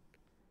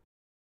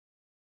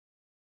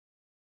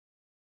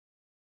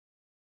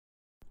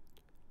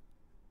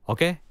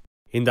 ஓகே,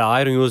 இந்த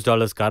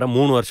 $1000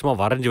 3 வருஷமாக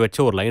வரைஞ்சி வச்ச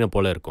ஒரு லைனை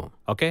போல் இருக்கும்.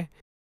 ஓகே,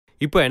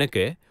 இப்போ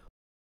எனக்கு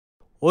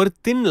ஒரு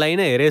தின்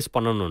லைனை எரேஸ்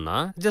பண்ணணும்னா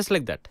ஜஸ்ட்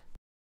லைக் தட்.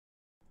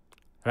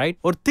 ரைட்,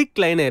 ஒரு திக்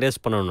லைனை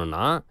எரேஸ்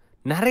பண்ணணும்னா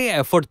நிறைய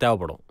எஃபர்ட்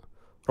தேவைப்படும்,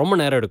 ரொம்ப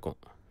நேரம் எடுக்கும்.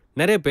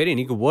 நிறைய பேர்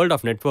இன்றைக்கி வேர்ல்ட்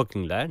ஆஃப்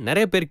நெட்வொர்க்கிங்கில்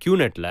நிறைய பேர்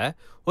QNETல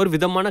ஒரு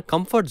விதமான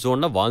கம்ஃபர்ட்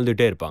ஜோனில்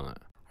வாழ்ந்துகிட்டே இருப்பாங்க.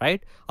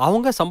 ரைட்?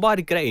 அவங்க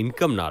சம்பாதிக்கிற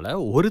இன்கம்னால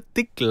ஒரு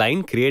திக்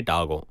லைன் கிரியேட்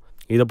ஆகும்.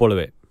 இதை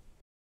போலவே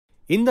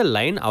இந்த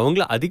லைன்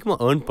அவங்கள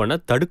அதிகமாக ஏர்ன் பண்ண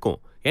தடுக்கும்.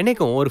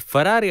 என்னைக்கும் ஒரு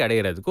ஃபெராரி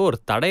அடைகிறதுக்கு ஒரு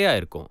தடையாக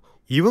இருக்கும்.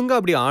 இவங்க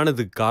அப்படி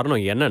ஆனதுக்கு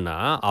காரணம் என்னன்னா,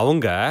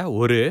 அவங்க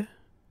ஒரு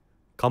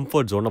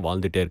கம்ஃபர்ட் ஜோனை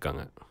வாழ்ந்துகிட்டே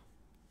இருக்காங்க.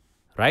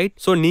 ரைட்?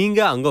 ஸோ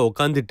நீங்கள் அங்கே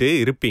உட்காந்துட்டு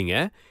இருப்பீங்க.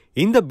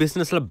 இந்த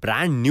பிஸ்னஸில்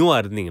பிராண்ட்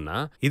நியூவாக இருந்தீங்கன்னா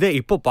இதை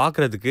இப்போ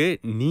பார்க்குறதுக்கு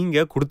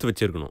நீங்கள் கொடுத்து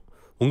வச்சிருக்கணும்.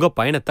 உங்கள்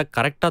பயணத்தை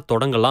கரெக்டாக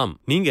தொடங்கலாம்.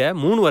 நீங்கள்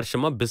 3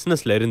 வருஷமாக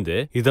பிஸ்னஸில் இருந்து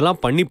இதெல்லாம்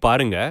பண்ணி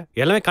பாருங்க,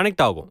 எல்லாமே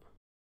கனெக்ட் ஆகும்.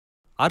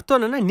 அர்த்தம்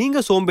என்னன்னா,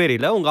 நீங்கள்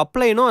சோம்பேறியில் உங்கள்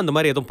அப்ளைனும் அந்த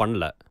மாதிரி எதுவும்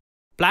பண்ணல.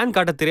 பிளான்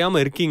காட்ட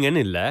தெரியாமல்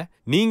இருக்கீங்கன்னு இல்லை.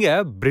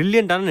 நீங்கள்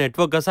பிரில்லியண்டான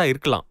நெட்வொர்க்கர்ஸாக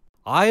இருக்கலாம்.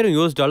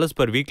 $1000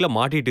 per வீக்கில்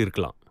மாட்டிட்டு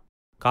இருக்கலாம்.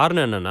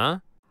 காரணம் என்னன்னா,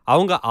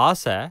 அவங்க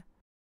ஆசை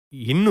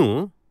இன்னும்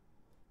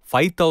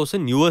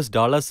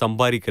 $5000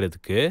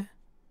 சம்பாதிக்கிறதுக்கு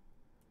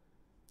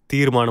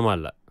தீர்மானமாக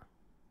இல்லை.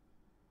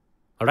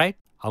 ரைட்?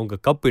 அவங்க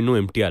கப் இன்னும்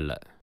எம்டியாக இல்லை.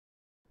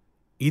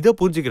 இதை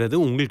புரிஞ்சுக்கிறது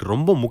உங்களுக்கு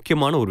ரொம்ப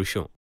முக்கியமான ஒரு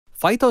விஷயம்.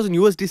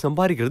 $5000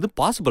 சம்பாதிக்கிறது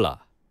பாசிபிளா?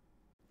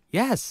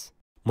 எஸ்.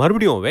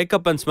 மறுபடியும்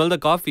wake up and smell the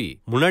coffee.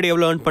 முன்னாடி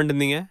எவ்வளோ ஏர்ன்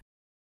பண்ணிருந்தீங்க?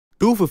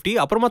 250,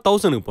 அப்புறமா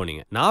 1000க்கு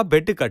போனீங்க. நான்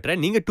பெட்டு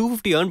கட்டுறேன், நீங்கள்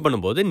 250 ஏர்ன்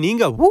பண்ணும்போது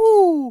நீங்கள்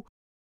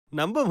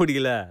நம்ப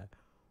முடியல.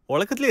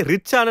 உலகத்திலே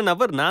ரிச்சான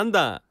நபர் நான்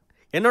தான்.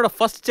 என்னோட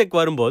ஃபர்ஸ்ட் செக்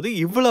வரும்போது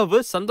இவ்வளவு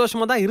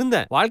சந்தோஷமா தான்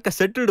இருந்தேன். வாழ்க்கை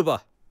செட்டில்டுபா.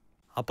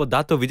 அப்போ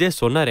தாத்தோ விஜய்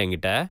சொன்னார்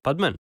என்கிட்ட,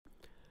 பத்மன்,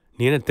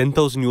 நீ என்ன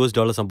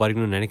 $10,000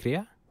 சம்பாதிக்கணும்னு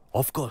நினைக்கிறியா?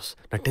 ஆஃப்கோர்ஸ்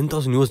நான்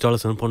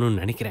 $10,000 ஏர்ன்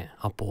பண்ணணும்னு நினைக்கிறேன்.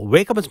 அப்போ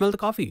wake up and smell the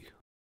coffee.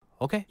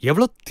 Okay,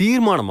 எவ்வளோ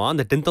தீர்மானமா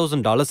அந்த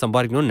 $10,000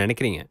 சம்பாதிக்கணும்னு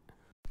நினைக்கிறீங்க?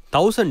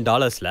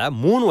 $1,000ல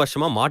 3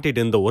 வருஷமா மாட்டிட்டு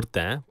இருந்த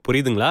ஒருத்தன்,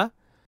 புரியுதுங்களா,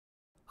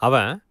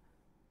 அவன்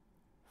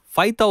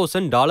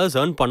 $5,000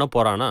 ஏர்ன் பண்ண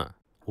போறானா?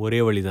 ஒரே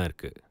வழி தான்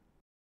இருக்கு.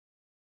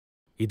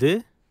 இது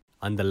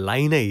அந்த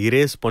லைனை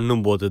இரேஸ்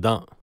பண்ணும்போது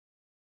தான்.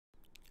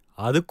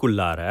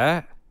 அதுக்குள்ளார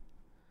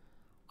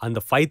அந்த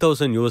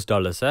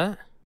 $5,000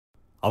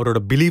 அவரோட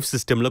பிலீஃப்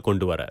சிஸ்டமில்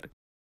கொண்டு வராரு.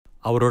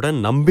 அவரோட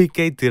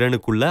நம்பிக்கை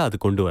திறனுக்குள்ள அது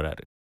கொண்டு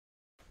வராரு.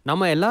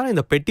 நம்ம எல்லாரும்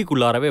இந்த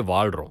பெட்டிக்குள்ளாரவே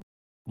வாழ்கிறோம்.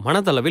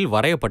 மனதளவில்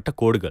வரையப்பட்ட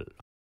கோடுகள்.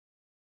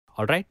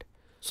 ஆல்ரைட்?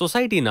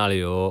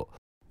 சொசைட்டினாலேயோ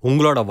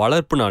உங்களோட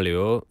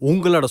வளர்ப்புனாலேயோ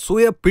உங்களோட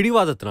சுய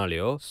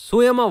பிடிவாதத்தினாலேயோ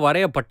சுயமாக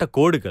வரையப்பட்ட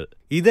கோடுகள்.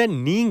 இதை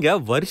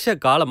நீங்கள் வருஷ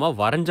காலமாக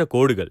வரைஞ்ச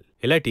கோடுகள்,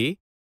 இல்லாட்டி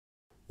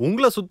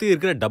உங்களை சுற்றி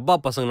இருக்கிற டப்பா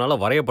பசங்களால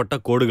வரையப்பட்ட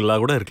கோடுகளாக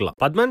கூட இருக்கலாம்.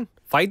 பத்மன்,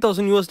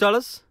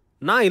 $5,000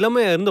 நான்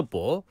இளமையாக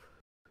இருந்தப்போ,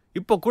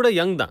 இப்போ கூட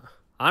யங் தான்,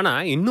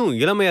 ஆனால் இன்னும்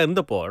இளமையாக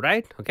இருந்தப்போ,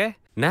 ரைட்? ஓகே,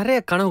 நிறைய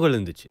கனவுகள்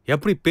இருந்துச்சு.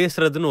 எப்படி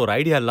பேசுறதுன்னு ஒரு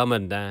ஐடியா இல்லாமல்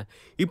இருந்தேன்.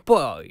 இப்போ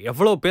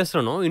எவ்வளோ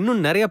பேசுகிறனோ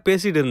இன்னும் நிறைய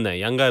பேசிட்டு இருந்தேன்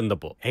யங்காக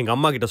இருந்தப்போ. எங்கள்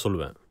அம்மா கிட்ட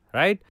சொல்லுவேன்,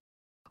 ரைட்,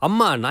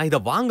 அம்மா நான் இதை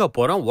வாங்க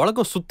போகிறேன்,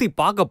 உலகம் சுற்றி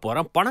பார்க்க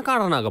போகிறேன்,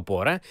 பணக்காரனாக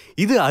போகிறேன்,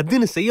 இது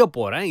அதுன்னு செய்ய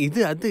போகிறேன்,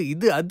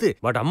 இது அது.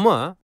 பட் அம்மா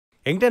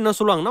என்கிட்ட என்ன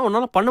சொல்லுவாங்கன்னா,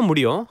 உன்னால் பண்ண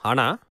முடியும்,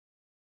 ஆனால்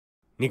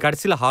நீ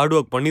கடைசியில் ஹார்ட்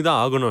ஒர்க் பண்ணி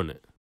தான் ஆகணும்னு.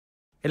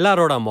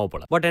 எல்லாரோட அம்மாவை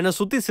போல. பட் என்னை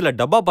சுற்றி சில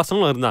டப்பா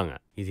பசங்களும் இருந்தாங்க.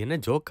 இது என்ன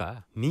ஜோக்கா?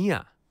 நீயா?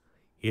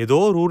 ஏதோ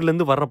ஒரு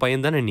ஊர்லேருந்து வர்ற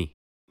பையன் தானே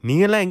நீ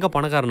எல்லாம் எங்கே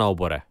பணக்காரனாக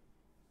போகிற?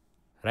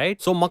 ரைட்?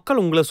 ஸோ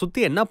மக்கள் உங்களை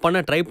சுற்றி என்ன பண்ண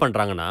ட்ரை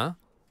பண்ணுறாங்கன்னா,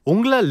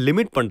 உங்களை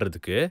லிமிட்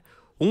பண்ணுறதுக்கு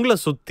உங்களை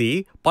சுற்றி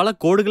பல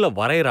கோடுகளை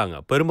வரைகிறாங்க.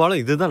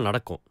 பெரும்பாலும் இதுதான்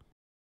நடக்கும்.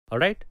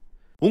 ரைட்?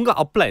 உங்கள்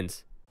அப்ளைன்ஸ்,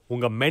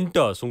 உங்கள்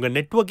மென்டர்ஸ், உங்கள்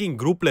நெட்வொர்க்கிங்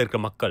குரூப்பில் இருக்க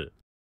மக்கள்,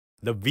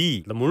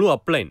 இந்த முழு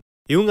அப்ளைன்,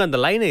 இவங்க அந்த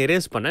லைனை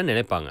எரேஸ் பண்ண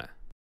நினைப்பாங்க.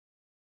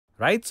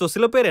 ரைட்? ஸோ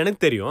சில பேர் எனக்கு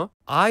தெரியும்,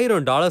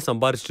 $1000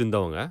 சம்பாரிச்சிட்டு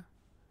இருந்தவங்க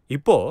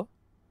இப்போ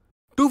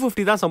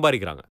 $250 தான்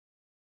சம்பாதிக்கிறாங்க.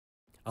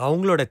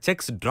 அவங்களோட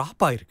செக்ஸ்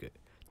ட்ராப் ஆகிருக்கு.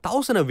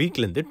 1000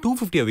 வீக்லேருந்து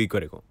 $250 வீக்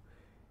வரைக்கும்.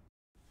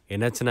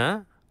 என்னாச்சுன்னா,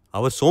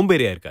 அவர்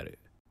சோம்பேறியாக இருக்காரு.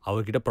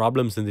 அவர்கிட்ட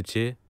ப்ராப்ளம்ஸ்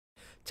இருந்துச்சு,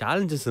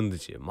 சேலஞ்சஸ்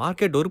இருந்துச்சு,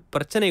 மார்க்கெட் ஒரு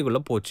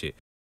பிரச்சனைக்குள்ளே போச்சு.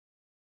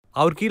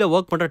 அவர் கீழே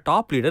ஒர்க் பண்ணுற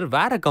டாப் லீடர்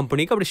வேற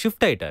கம்பெனிக்கு அப்படி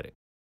ஷிஃப்ட் ஆகிட்டாரு.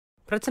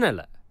 பிரச்சனை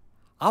இல்லை.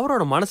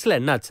 அவரோட மனசில்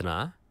என்னாச்சுன்னா,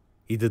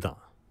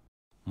 இதுதான்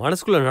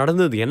மனசுக்குள்ளே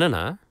நடந்தது.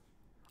 என்னன்னா,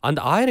 அந்த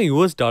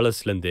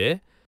 $1000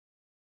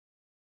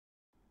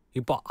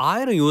 இப்போ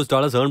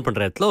 $1000 ஏர்ன்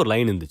பண்ணுற இடத்துல ஒரு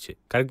லைன் இருந்துச்சு.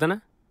 கரெக்ட் தானே?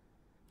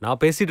 நான்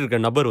பேசிகிட்டு இருக்க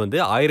நபர்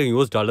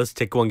 $1000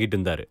 செக் வாங்கிட்டு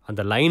இருந்தார்.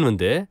 அந்த லைன்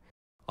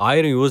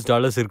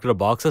 $1000 இருக்கிற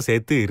பாக்ஸை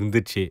சேர்த்து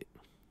இருந்துச்சு.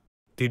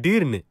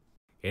 திடீர்னு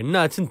என்ன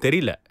ஆச்சுன்னு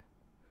தெரியல,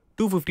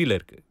 250ல்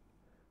இருக்கு.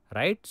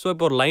 ரைட்? ஸோ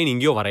இப்போ ஒரு லைன்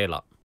இங்கேயோ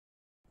வரையலாம்.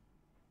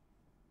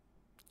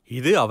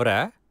 இது அவரை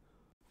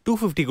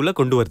 250க்குள்ளே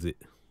கொண்டு வருது.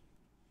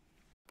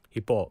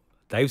 இப்போ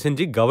தயவு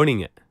செஞ்சு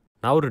கவனிங்க,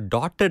 நான் ஒரு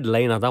டாட்டட்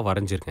லைனாக தான்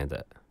வரைஞ்சிருக்கேன் இதை.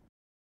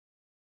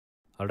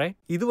 ஆல்ரைட்?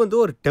 இது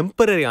ஒரு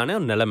டெம்பரரியான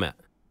ஒரு நிலைமை.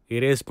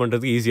 இரேஸ்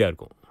பண்ணுறதுக்கு ஈஸியாக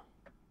இருக்கும்.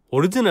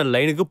 ஒரிஜினல்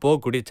லைனுக்கு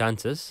போகக்கூடிய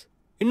சான்சஸ்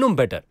இன்னும்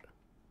பெட்டர்.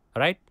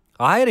 ரைட்?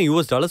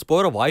 $1000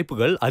 போகிற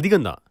வாய்ப்புகள்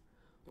அதிகம்தான்.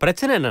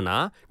 பிரச்சனை என்னென்னா,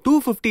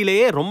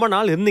 250லேயே ரொம்ப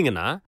நாள்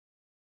இருந்தீங்கன்னா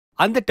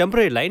அந்த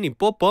டெம்பரரி லைன்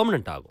இப்போது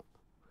பெர்மனெண்ட் ஆகும்.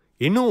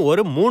 இன்னும்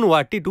ஒரு 3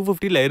 வாட்டி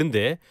 250ல்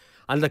இருந்து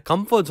அந்த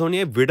கம்ஃபர்ட்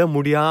ஜோனையே விட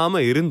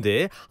முடியாமல் இருந்து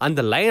அந்த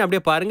லைன்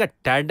அப்படியே பாருங்கள்,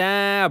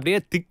 அப்படியே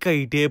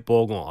திக்காயிட்டே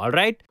போகும்.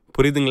 ஆல்ரைட்?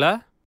 புரியுதுங்களா?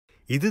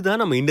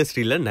 இதுதான் நம்ம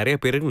இண்டஸ்ட்ரியில் நிறைய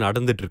பேருக்கு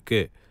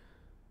நடந்துட்டுருக்கு.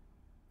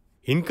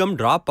 இன்கம்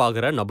ட்ராப்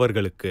ஆகிற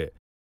நபர்களுக்கு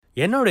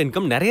என்னோட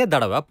இன்கம் நிறைய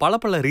தடவை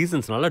பல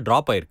ரீசன்ஸ்னால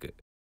ட்ராப் ஆயிருக்கு.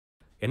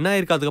 என்ன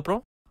ஆயிருக்கு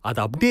அதுக்கப்புறம்? அது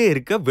அப்படியே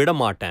இருக்க விட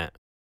மாட்டேன்.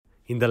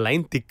 இந்த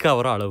லைன் திக்கா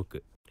வர அளவுக்கு.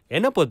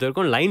 என்ன பொறுத்த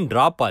வரைக்கும் லைன்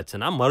ட்ராப்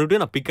ஆச்சுன்னா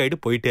மறுபடியும் நான் பிக்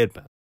ஆகிட்டு போயிட்டே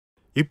இருப்பேன்.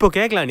 இப்போ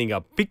கேட்கலாம் நீங்க,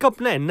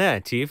 பிக்கப்னா என்ன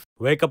chief?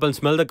 Wake up and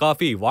smell the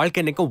coffee. வாழ்க்கை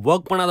என்னைக்கும்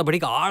ஒர்க்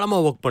பண்ணாதபடிக்கு ஆழமா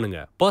ஒர்க் பண்ணுங்க.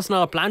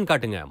 பர்சனலா பிளான்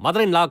காட்டுங்க.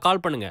 மதர் இன் லா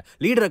கால் பண்ணுங்க.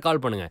 லீடரை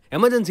கால் பண்ணுங்க.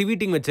 எமர்ஜென்சி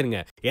மீட்டிங்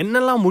வச்சிருங்க.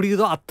 என்னெல்லாம்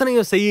முடியுதோ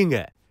அத்தனையும் செய்யுங்க.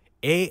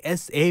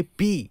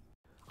 ASAP.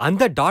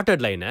 அந்த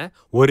டாட்டட் லைனை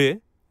ஒரு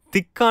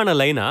திக்கான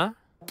லைனா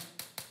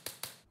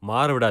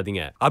மாற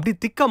விடாதீங்க. அப்படி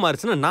திக்கா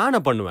மாறுச்சுன்னா நான் என்ன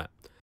பண்ணுவேன்?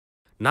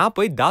 நான்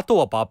போய்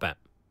தாத்தோவை பார்ப்பேன்.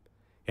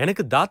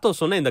 எனக்கு தாத்தோ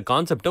சொன்ன இந்த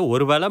கான்செப்டை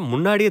ஒருவேளை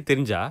முன்னாடியே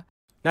தெரிஞ்சா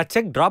நான்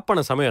செக் ட்ராப்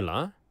பண்ண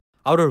சமயம்லாம்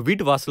அவரோட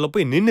வீட்டு வாசலில்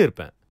போய் நின்று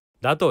இருப்பேன்.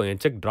 தாத்தோ,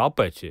 என் செக் ட்ராப்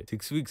ஆயிடுச்சு,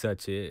 6 வீக்ஸ்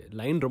ஆச்சு,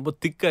 லைன் ரொம்ப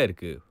திக்காக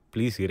இருக்குது,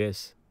 ப்ளீஸ்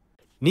இரேஸ்.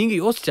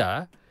 நீங்கள் யோசிச்சா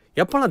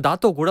எப்போல்லாம்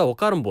தாத்தோ கூட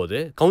உட்காரும்போது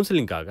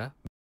கவுன்சிலிங்காக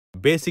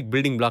பேசிக்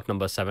building block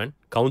number 7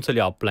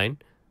 council upline,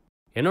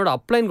 என்னோட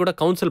அப்லைன் கூட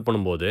கவுன்சில்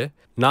பண்ணும்போது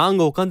நான்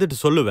அங்கே உட்காந்துட்டு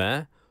சொல்லுவேன்,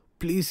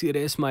 ப்ளீஸ்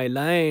இரேஸ் மை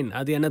லைன்.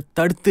 அது என்னை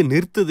தடுத்து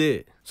நிறுத்துது.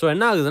 ஸோ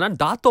என்ன ஆகுதுன்னா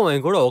தாத்தோ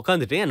என் கூட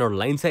உட்காந்துட்டு என்னோட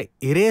லைன்ஸை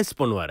இரேஸ்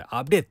பண்ணுவார்.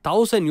 அப்படியே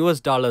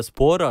 $1000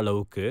 போகிற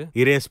அளவுக்கு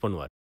இரேஸ்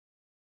பண்ணுவார்.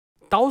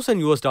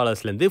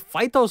 $1000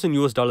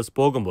 $5,000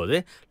 போகும்போது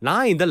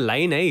நான் இந்த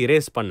லைனை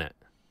இரேஸ் பண்ணேன்.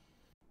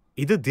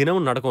 இது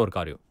தினமும் நடக்கும் ஒரு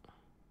காரியம்.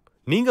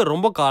 நீங்கள்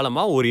ரொம்ப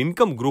காலமாக ஒரு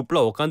இன்கம்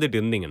குரூப்பில் உட்காந்துட்டு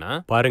இருந்தீங்கன்னா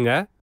பாருங்க,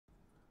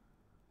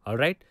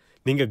 ஆல்ரைட்,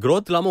 நீங்கள்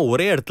க்ரோத் இல்லாமல்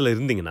ஒரே இடத்துல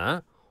இருந்தீங்கன்னா,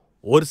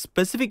 ஒரு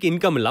ஸ்பெசிஃபிக்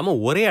இன்கம் இல்லாமல்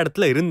ஒரே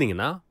இடத்துல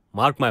இருந்தீங்கன்னா,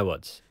 மார்க் மை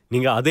வேர்ட்ஸ்,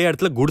 நீங்கள் அதே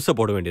இடத்துல குடிசை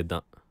போட வேண்டியது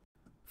தான்.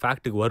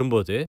 ஃபேக்ட்டுக்கு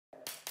வரும்போது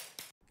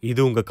இது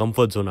உங்கள்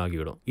கம்ஃபர்ட் ஜோன்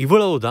ஆகிவிடும்.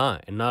 இவ்வளவு தான்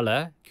என்னால்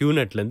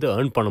QNETலேருந்து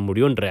ஏர்ன் பண்ண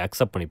முடியும்ன்ற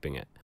அக்செப்ட்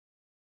பண்ணிப்பீங்க.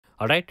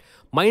 ஆல்ரைட்,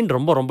 மைண்ட்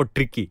ரொம்ப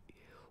ட்ரிக்கி.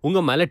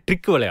 உங்கள் மேலே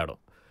ட்ரிக் விளையாடும்.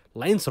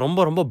 லைன்ஸ்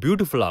ரொம்ப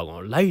பியூட்டிஃபுல்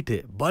ஆகும். லைட்டு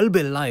பல்பு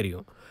எல்லாம்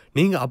எரியும்.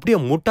 நீங்கள் அப்படியே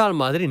முட்டாள்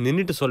மாதிரி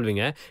நின்றுட்டு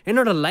சொல்வீங்க,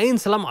 என்னோட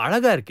லைன்ஸ் எல்லாம்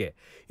அழகாக இருக்கே,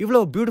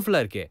 இவ்வளோ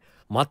பியூட்டிஃபுல்லாக இருக்கே.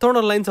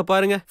 மற்றவனோட லைன்ஸை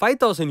பாருங்கள்,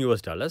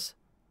 $5,000.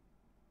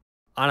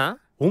 ஆனால்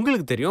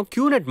உங்களுக்கு தெரியும்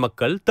QNET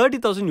மக்கள்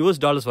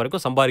 $30,000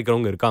 வரைக்கும்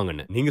சம்பாதிக்கிறவங்க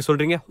இருக்காங்கன்னு. நீங்கள்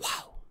சொல்கிறீங்க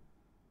வாவ்.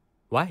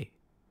 வாய்?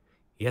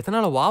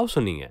 எதனால் வாவ்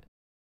சொன்னீங்க?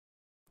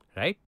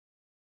 ரைட்,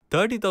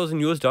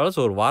 $30,000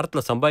 ஒரு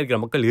வாரத்தில் சம்பாதிக்கிற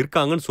மக்கள்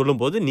இருக்காங்கன்னு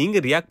சொல்லும்போது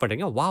நீங்கள் ரியாக்ட்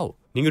பண்ணுறீங்க வாவ்.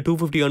 நீங்கள்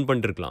 250 ஏர்ன்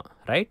பண்ணிருக்கலாம்.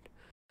 ரைட்,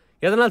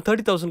 எதனால்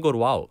 30,000க்கு ஒரு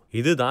வாவ்?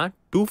 இதுதான்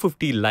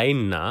 250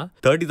 லைன்னா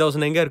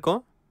 30,000 எங்கே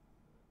இருக்கும்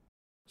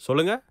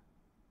சொல்லுங்க?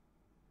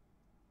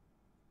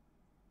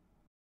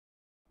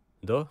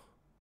 இதோ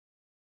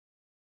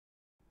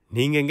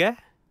நீங்க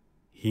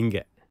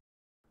இங்கே.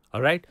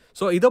 ஆல்ரைட்,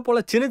 ஸோ இதை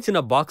போல்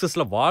சின்ன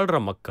பாக்ஸஸில் வாழ்கிற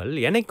மக்கள்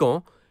எனக்கும்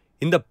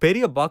இந்த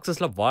பெரிய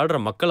பாக்ஸஸில் வாழ்கிற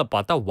மக்களை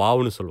பார்த்தா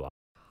வாவ்னு சொல்லுவாங்க.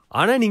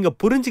 ஆனால் நீங்கள்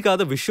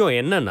புரிஞ்சிக்காத விஷயம்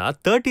என்னன்னா,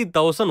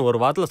 30,000 ஒரு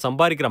வாரத்தில்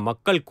சம்பாதிக்கிற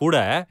மக்கள் கூட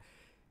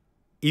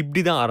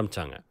இப்படி தான்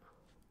ஆரம்பித்தாங்க.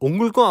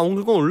 உங்களுக்கும்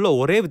அவங்களுக்கும் உள்ள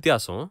ஒரே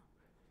வித்தியாசம்,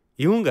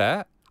 இவங்க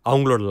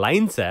அவங்களோட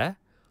லைன்ஸை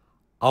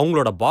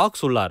அவங்களோட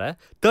பாக்ஸ் உள்ளார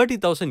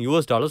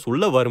 $30,000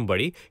 உள்ளே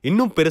வரும்படி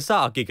இன்னும்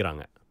பெருசாக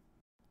ஆக்கிக்கிறாங்க.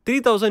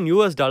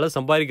 $3,000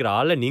 சம்பாதிக்கிற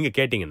ஆளை நீங்கள்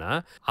கேட்டிங்கன்னா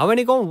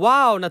அவனுக்கும்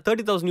வாவ் நான்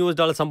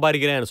 $30,000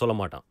 சம்பாதிக்கிறேன்னு சொல்ல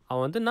மாட்டான்.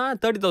 அவன் வந்து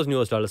நான்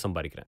 $30,000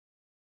 சம்பாதிக்கிறேன்.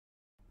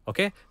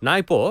 ஓகே,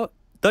 நான் இப்போது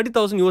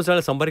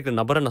 $30,000 சம்பாதிக்கிற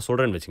நபரை நான்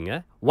சொல்கிறேன்னு வச்சுங்க,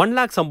 1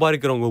 lakh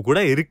சம்பாதிக்கிறவங்க கூட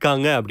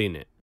இருக்காங்க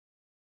அப்படின்னு.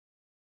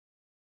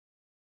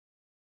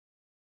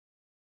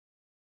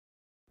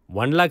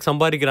 1 lakh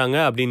சம்பாதிக்கிறாங்க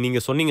அப்படின்னு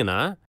நீங்கள் சொன்னீங்கன்னா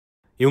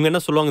இவங்க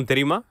என்ன சொல்லுவாங்க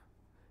தெரியுமா?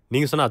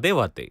 நீங்கள் சொன்ன அதே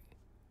வார்த்தை,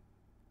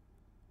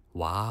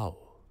 வாவ்.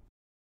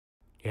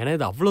 ஏன்னா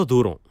இது அவ்வளோ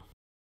தூரம்.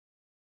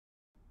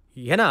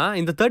 ஏன்னா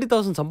இந்த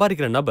 30,000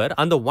 சம்பாதிக்கிற நபர்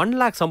அந்த 1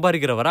 lakh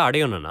சம்பாதிக்கிறவரை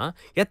அடையணும்னா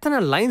எத்தனை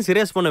லைன்ஸ்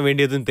இரேஸ் பண்ண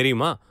வேண்டியதுன்னு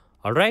தெரியுமா?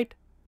 ஆல்ரைட்,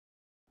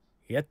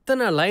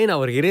 எத்தனை லைன்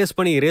அவர் இரேஸ்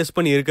பண்ணி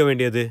இருக்க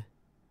வேண்டியது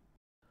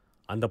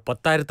அந்த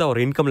 10,000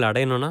 அவர் இன்கமில்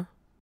அடையணும்னா?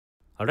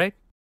 Alright,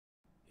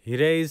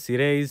 erase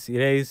erase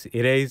erase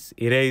erase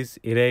erase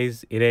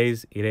erase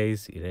erase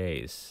erase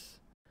erase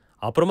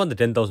அப்புறமா அந்த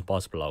 10,000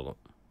 பாசிபிள் ஆகும்.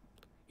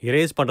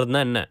 இரேஸ்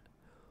பண்ணுறதுனா என்ன?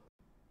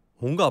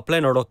 உங்கள்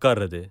அப்ளைனோட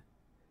உட்கார்றது,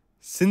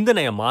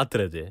 சிந்தனையை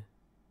மாற்றுறது,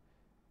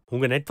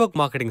 உங்கள் நெட்வொர்க்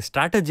மார்க்கெட்டிங்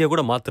ஸ்ட்ராட்டஜியை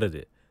கூட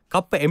மாற்றுறது,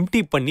 கப்பை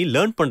எம்டி பண்ணி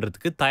லேர்ன்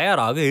பண்ணுறதுக்கு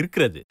தயாராக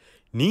இருக்கிறது.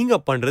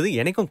 நீங்கள் பண்ணுறது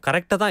எனக்கும்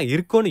கரெக்டாக தான்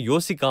இருக்கும்னு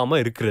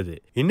யோசிக்காமல் இருக்கிறது.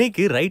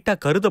 இன்னைக்கு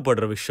ரைட்டாக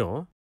கருதப்படுற விஷயம்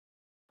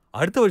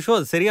அடுத்த விஷயம்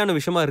அது சரியான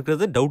விஷயமா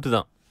இருக்கிறது டவுட்டு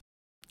தான்.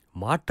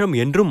 மாற்றம்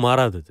என்றும்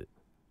மாறாதது.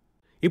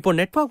 இப்போ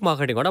நெட்வொர்க்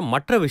மார்க்கெட்டிங்கோட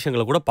மற்ற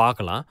விஷயங்களை கூட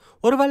பார்க்கலாம்.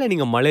 ஒருவேளை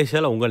நீங்கள்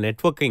மலேசியாவில் உங்கள்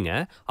நெட்வொர்க்கிங்கை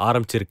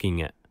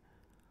ஆரம்பிச்சிருக்கீங்க,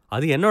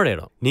 அது என்னோட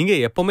இடம்.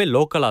 நீங்கள் எப்போவுமே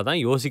லோக்கலாக தான்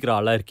யோசிக்கிற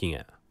ஆளாக இருக்கீங்க.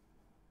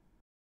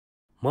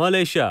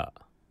 மலேசியா,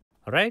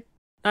 ரைட்,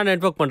 நான்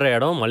நெட்வொர்க் பண்ணுற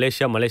இடம்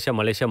Malaysia Malaysia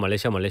Malaysia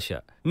Malaysia Malaysia.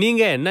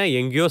 நீங்கள் என்ன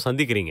எங்கேயோ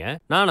சந்திக்கிறீங்க,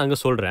 நான் அங்கே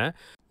சொல்கிறேன்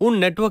உன்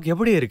நெட்வொர்க்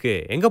எப்படி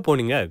இருக்குது, எங்கே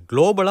போனீங்க,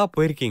 குளோபலாக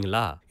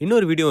போயிருக்கீங்களா?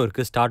 இன்னொரு வீடியோ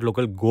இருக்குது, ஸ்டார்ட்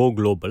லோக்கல் கோ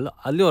குளோபல்,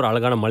 அதுலேயும் ஒரு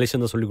அழகான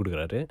மலேசியன் தான் சொல்லிக்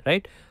கொடுக்குறாரு.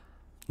 ரைட்,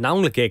 நான்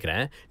உங்களுக்கு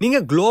கேட்குறேன்,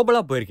 நீங்கள்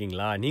குளோபலாக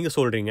போயிருக்கீங்களா? நீங்கள்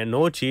சொல்கிறீங்க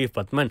நோ சீஃப்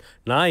பத்மன்,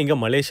 நான் இங்கே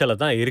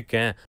மலேசியாவில் தான்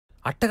இருக்கேன்,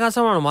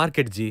 அட்டகாசமான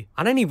மார்க்கெட் ஜி,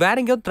 ஆனால் நீ வேற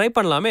எங்கேயாவது ட்ரை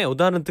பண்ணலாமே.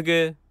 உதாரணத்துக்கு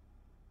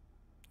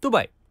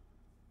துபாய்.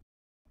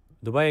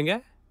 துபாய் எங்க?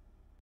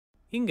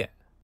 இங்க.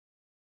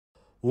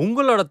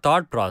 உங்களோட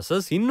தாட்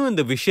ப்ராசஸ் இன்னும்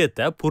இந்த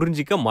விஷயத்தை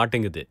புரிஞ்சிக்க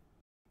மாட்டேங்குது.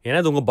 ஏன்னா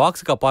இது உங்கள்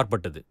பாக்ஸுக்கு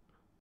அப்பாற்பட்டது.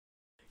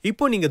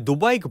 இப்போ நீங்கள்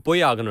துபாய்க்கு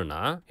போய்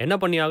ஆகணும்னா என்ன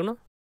பண்ணி ஆகணும்?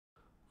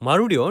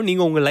 மறுபடியும்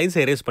நீங்கள் உங்கள்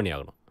லைன்ஸை எரேஸ் பண்ணி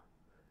ஆகணும்.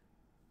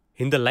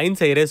 இந்த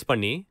லைன்ஸை எரேஸ்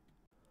பண்ணி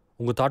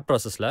உங்கள் தாட்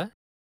ப்ராசஸில்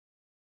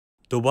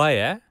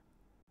துபாயை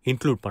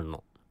இன்க்ளூட்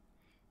பண்ணணும்.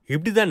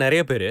 இப்படி தான்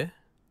நிறைய பேர்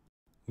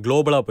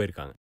குளோபலாக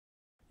போயிருக்காங்க.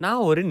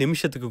 நான் ஒரு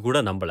நிமிஷத்துக்கு கூட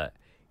நம்பலை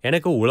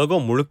எனக்கு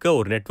உலகம் முழுக்க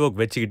ஒரு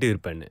நெட்வொர்க் வச்சுக்கிட்டு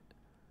இருப்பேன்னு.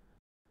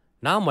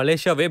 நான்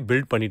மலேசியாவே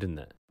பில்ட் பண்ணிட்டு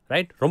இருந்தேன்.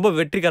 ரைட், ரொம்ப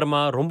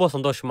வெற்றிகரமாக, ரொம்ப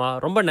சந்தோஷமாக,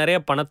 ரொம்ப நிறைய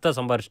பணத்தை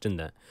சம்பாரிச்சிட்டு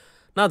இருந்தேன்.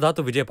 நான்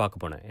தாத்து விஜய்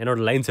பார்க்க போனேன்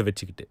என்னோடய லைன்ஸை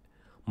வச்சுக்கிட்டு.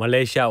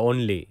 Malaysia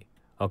only.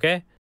 ஓகே,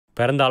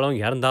 பிறந்தாலும்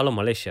இறந்தாலும்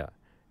மலேசியா,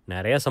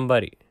 நிறையா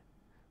சம்பாரி.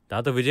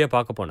 தாத்து விஜயை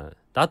பார்க்க போனேன்.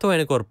 தாத்து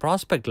எனக்கு ஒரு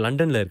ப்ராஸ்பெக்ட்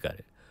லண்டனில்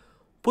இருக்கார்.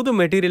 புது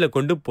மெட்டீரியலை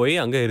கொண்டு போய்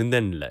அங்கே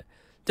இருந்தேன்னு இல்லை,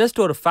 ஜஸ்ட்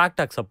ஒரு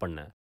ஃபேக்ட் அக்செப்ட்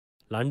பண்ணேன்.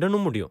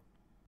 லண்டனும் முடியும்,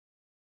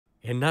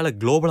 என்னால்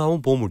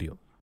குளோபலாகவும் போக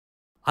முடியும்.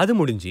 அது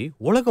முடிஞ்சு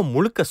உலகம்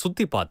முழுக்க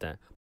சுற்றி பார்த்தேன்,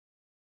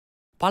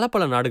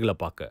 பல நாடுகளை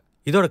பார்க்க.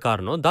 இதோட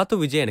காரணம் தாத்து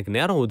விஜய் எனக்கு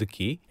நேரம்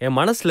ஒதுக்கி என்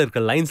மனசில் இருக்க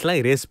லைன்ஸ்லாம்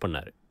இரேஸ்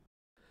பண்ணார்.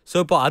 ஸோ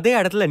இப்போ அதே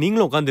இடத்துல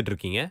நீங்களும் உட்காந்துட்டு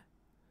இருக்கீங்க.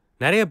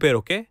 நிறைய பேர்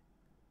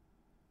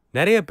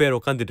நிறைய பேர்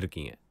உட்காந்துட்டு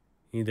இருக்கீங்க.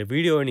 இந்த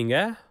வீடியோவை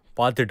நீங்கள்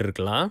பார்த்துட்டு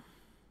இருக்கலாம்.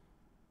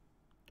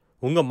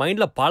 உங்கள்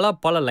மைண்டில்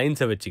பல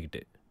லைன்ஸை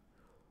வச்சுக்கிட்டு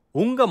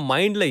உங்கள்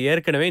மைண்டில்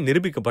ஏற்கனவே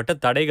நிரூபிக்கப்பட்ட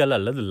தடைகள்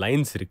அல்லது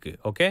லைன்ஸ் இருக்குது.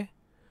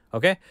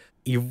 ஓகே,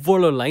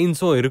 இவ்வளோ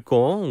லைன்ஸும்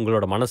இருக்கும்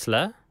உங்களோட மனசில்.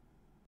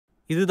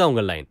 இதுதான்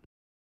உங்கள் லைன்.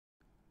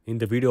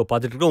 இந்த வீடியோ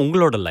பார்த்துட்டு இருக்க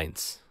உங்களோட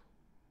லைன்ஸ்.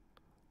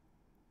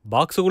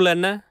 பாக்ஸுக்குள்ளே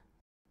என்ன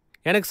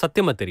எனக்கு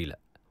சத்தியமாக தெரியல.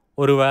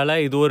 ஒரு வேளை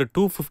இது ஒரு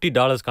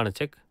 $250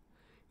 செக்,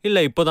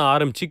 இல்லை இப்போ தான்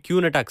ஆரம்பித்து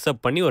QNET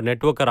அக்செப்ட் பண்ணி ஒரு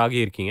நெட்வொர்க்கர்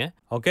ஆகியிருக்கீங்க.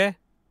 ஓகே,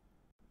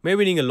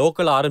 மேபி நீங்கள்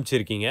லோக்கலில்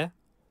ஆரம்பிச்சிருக்கீங்க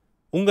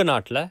உங்கள்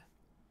நாட்டில்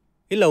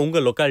இல்லை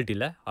உங்கள்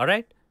லொக்காலிட்டியில்.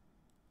 ஆல்ரைட்,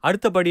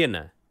 அடுத்தபடி என்ன?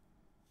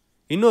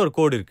 இன்னொரு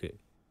கோடு இருக்குது,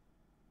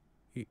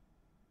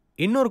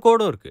 இன்னொரு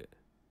கோடும் இருக்குது,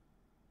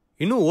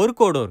 இன்னும் ஒரு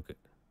கோடும் இருக்குது.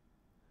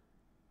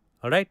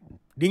 ஆல்ரைட்,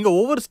 நீங்கள்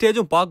ஒவ்வொரு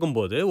ஸ்டேஜும்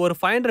பார்க்கும்போது ஒரு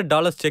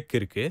 $500 செக்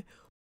இருக்குது,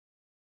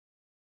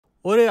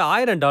 ஒரு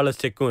 $1000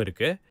 செக்கும்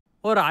இருக்குது,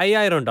 ஒரு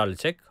 $5000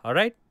 செக்.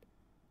 ஆல்ரைட்,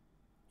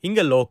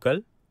 இங்கே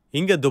லோக்கல்,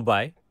 இங்கே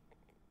துபாய்,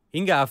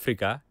 இங்கே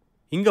ஆஃப்ரிக்கா,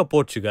 இங்கே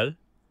போர்ச்சுகல்,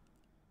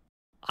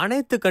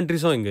 அனைத்து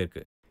கண்ட்ரிஸும் இங்கே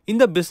இருக்குது.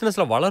 இந்த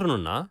பிஸ்னஸில்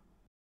வளரணும்னா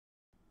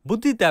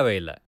புத்தி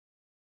தேவையில்லை,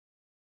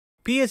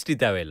 PhD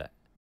தேவையில்லை.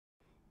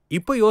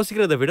 இப்போ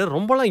யோசிக்கிறத விட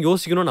ரொம்பலாம்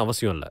யோசிக்கணும்னு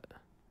அவசியம் இல்லை.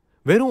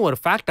 வெறும் ஒரு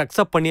ஃபேக்ட்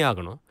அக்செப்ட் பண்ணி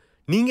ஆகணும்.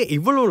 நீங்கள்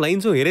இவ்வளோ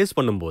லைன்ஸும் எரேஸ்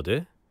பண்ணும்போது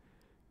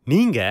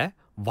நீங்கள்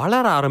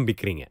வளர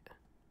ஆரம்பிக்கிறீங்க.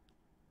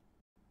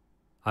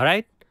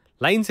 ஆல்ரைட்,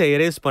 லைன்ஸை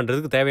எரேஸ்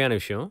பண்ணுறதுக்கு தேவையான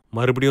விஷயம்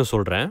மறுபடியும்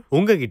சொல்கிறேன்,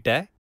 உங்ககிட்ட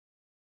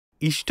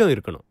இஷ்டம்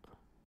இருக்கணும்.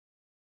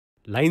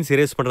 லைன்ஸ்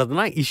எரேஸ்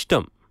பண்ணுறதுனா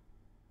இஷ்டம்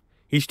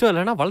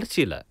இல்லைன்னா வளர்ச்சி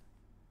இல்லை.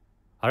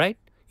 ஆல்ரைட்,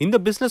 இந்த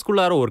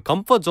பிஸ்னஸ்குள்ளார ஒரு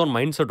கம்ஃபர்ட் ஜோன்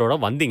மைண்ட் செட்டோட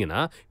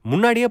வந்தீங்கன்னா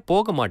முன்னாடியே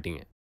போக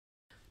மாட்டீங்க.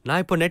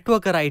 நான் இப்போ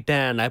நெட்வொர்க்கர்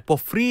ஆகிட்டேன், நான் இப்போ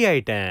ஃப்ரீ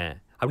ஆகிட்டேன்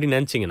அப்படின்னு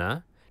நினச்சிங்கன்னா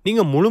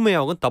நீங்கள்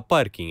முழுமையாகவும்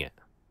தப்பாக இருக்கீங்க.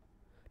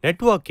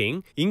 நெட்வொர்க்கிங்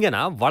இங்கே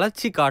நான்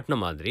வளர்ச்சி காட்டின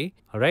மாதிரி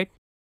ரைட்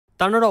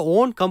தன்னோட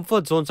ஓன்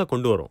கம்ஃபர்ட் ஜோன்ஸை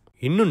கொண்டு வரும்.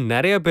 இன்னும்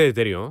நிறைய பேர்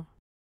தெரியும்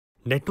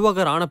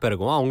நெட்வொர்க்கர் ஆன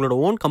பிறகும் அவங்களோட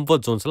ஓன்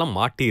கம்ஃபர்ட் ஜோன்ஸ்லாம்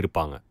மாட்டி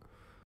இருப்பாங்க.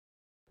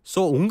 ஸோ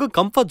உங்கள்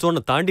கம்ஃபர்ட்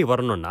ஜோனை தாண்டி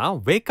வரணும்னா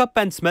wake up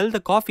and smell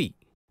the coffee.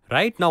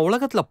 Right, நான்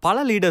உலகத்தில் பல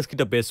லீடர்ஸ்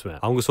கிட்ட பேசுவேன்.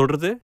 அவங்க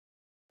சொல்கிறது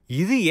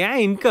இது ஏன்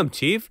இன்கம்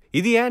சீஃப்,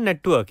 இது ஏன்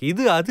நெட்வொர்க்,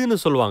 இது அதுன்னு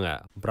சொல்லுவாங்க.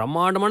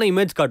 பிரம்மாண்டமான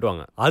இமேஜ்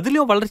காட்டுவாங்க.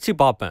 அதுலேயும் வளர்ச்சி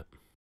பார்ப்பேன்.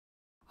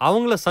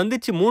 அவங்கள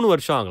சந்திச்சு 3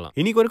 வருஷம் ஆகலாம்,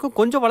 இன்னைக்கு வரைக்கும்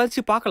கொஞ்சம்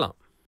வளர்ச்சி பார்க்கலாம்.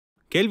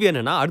 கேள்வி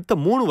என்னன்னா அடுத்த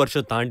 3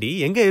 வருஷம் தாண்டி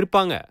எங்கே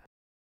இருப்பாங்க?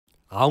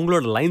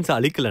 அவங்களோட லைன்ஸை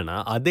அழிக்கலைன்னா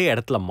அதே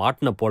இடத்துல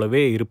மாட்டின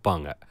போலவே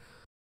இருப்பாங்க,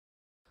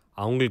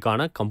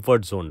 அவங்களுக்கான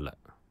கம்ஃபர்ட் ஜோனில்.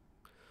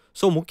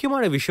 ஸோ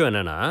முக்கியமான விஷயம்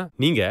என்னென்னா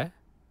நீங்கள்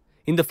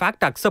இந்த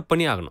ஃபேக்டை அக்செப்ட்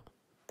பண்ணி ஆகணும்.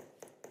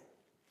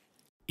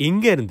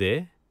 இங்கேருந்து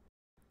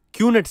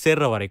QNET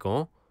சேர்ற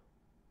வரைக்கும்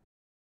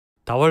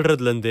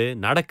தவழ்கிறதுலேருந்து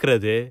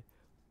நடக்கிறது,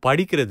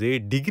 படிக்கிறது,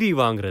 டிகிரி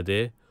வாங்குறது,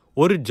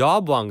 ஒரு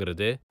ஜாப்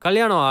வாங்குறது,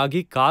 கல்யாணம்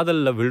ஆகி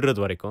காதலில் விழுறது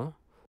வரைக்கும்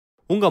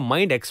உங்கள்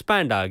மைண்ட்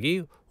எக்ஸ்பேண்ட் ஆகி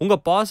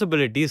உங்கள்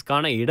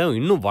பாசிபிலிட்டிஸ்க்கான இடம்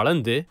இன்னும்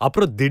வளர்ந்து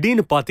அப்புறம்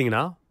திடீர்னு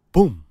பார்த்தீங்கன்னா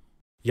பூம்,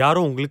 யாரோ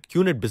உங்களுக்கு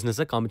QNET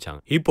பிஸ்னஸை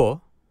காமிச்சாங்க. இப்போது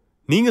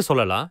நீங்கள்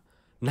சொல்லலாம்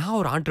நான்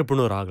ஒரு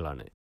ஆண்டர்ப்ரனர்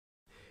ஆகலான்னு,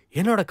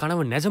 என்னோட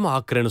கனவை நிஜமாக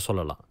ஆக்குறேன்னு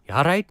சொல்லலாம்.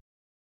 யாராய்ட்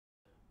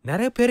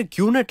நிறைய பேர்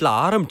QNETல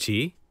ஆரம்பித்து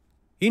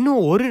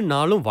இன்னும் ஒரு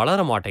நாளும்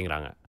வளர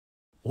மாட்டேங்கிறாங்க.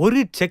 ஒரு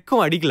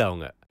செக்கும் அடிக்கல.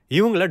 அவங்க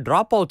இவங்கள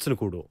ட்ராப் அவுட்ஸ்னு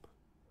கூடுவோம்.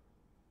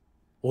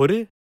 ஒரு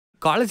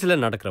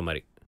காலேஜில் நடக்கிற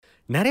மாதிரி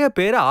நிறைய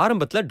பேர்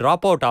ஆரம்பத்தில்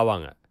ட்ராப் அவுட்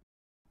ஆவாங்க.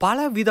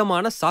 பல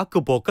விதமான சாக்கு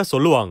போக்க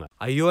சொல்லுவாங்க.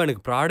 ஐயோ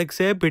எனக்கு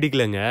ப்ராடக்ட்ஸே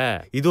பிடிக்கலங்க,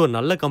 இது ஒரு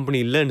நல்ல கம்பெனி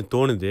இல்லைன்னு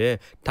தோணுது,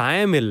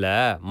 டைம் இல்லை,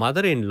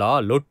 மதர் இன் லா,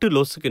 லொட்டு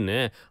லொசுக்குன்னு.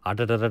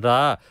 அடடடா,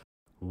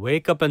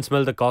 wake up and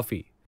smell the coffee.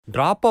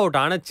 Drop out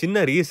ஆன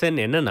சின்ன ரீசன்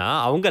என்னன்னா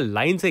அவங்க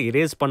லைன்ஸை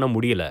இரேஸ் பண்ண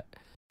முடியல,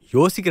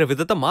 யோசிக்கிற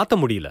விதத்தை மாற்ற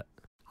முடியல.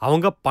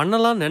 அவங்க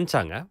பண்ணலாம்னு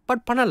நினச்சாங்க,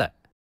 பட் பண்ணலை.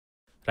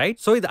 ரைட்,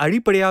 ஸோ இது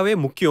அடிப்படையாகவே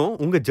முக்கியம்.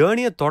 உங்கள்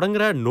ஜேர்னியை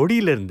தொடங்குற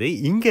நொடியிலேருந்து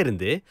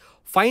இங்கேருந்து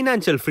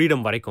ஃபைனான்ஷியல்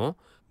ஃப்ரீடம் வரைக்கும்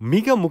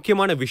மிக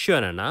முக்கியமான விஷயம்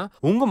என்னன்னா,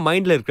 உங்க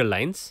மைண்ட்ல இருக்கிற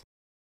லைன்ஸ்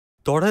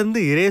தொடர்ந்து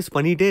இரேஸ்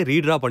பண்ணிட்டே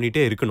ரீட்ரா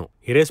பண்ணிட்டே இருக்கணும்.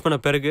 இரேஸ் பண்ண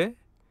பிறகு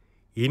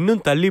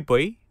இன்னும் தள்ளி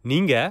போய்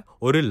நீங்க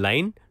ஒரு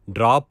லைன்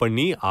டிரா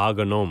பண்ணி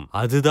ஆகணும்.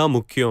 அதுதான்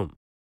முக்கியம்.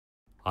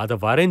 அதை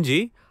வரைஞ்சி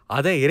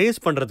அதை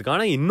இரேஸ்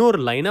பண்றதுக்கான இன்னொரு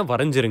லைனை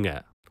வரைஞ்சிருங்க.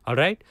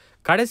 ஆல்ரைட்,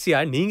 கடைசியா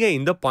நீங்க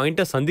இந்த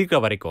பாயிண்ட்டை சந்திக்கிற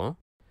வரைக்கும்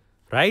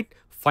ரைட்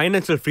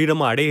ஃபைனான்சியல்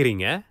ஃப்ரீடம்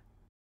அடையிறீங்க.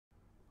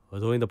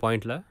 அதுவும் இந்த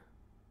பாயிண்ட்ல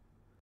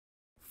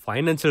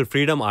ஃபைனான்சியல்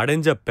ஃப்ரீடம்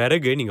அடைஞ்ச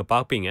பிறகு நீங்க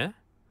பார்ப்பீங்க,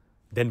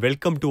 தென்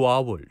வெல்கம் டு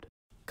ஆர் வேர்ல்ட்.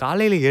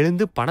 காலையில்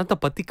எழுந்து பணத்தை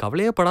பற்றி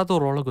கவலையே படாத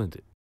ஒரு உலகம் இது.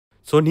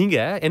 ஸோ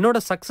நீங்கள் என்னோட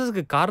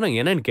சக்ஸஸுக்கு காரணம்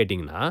என்னன்னு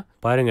கேட்டிங்கன்னா,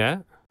 பாருங்க,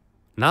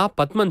 நான்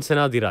பத்மன்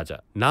செனாதிராஜா.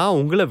 நான்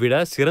உங்களை விட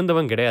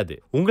சிறந்தவன் கிடையாது,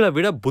 உங்களை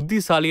விட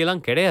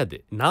புத்திசாலியெல்லாம் கிடையாது.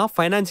 நான்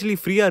ஃபைனான்சியலி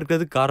ஃப்ரீயாக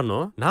இருக்கிறதுக்கு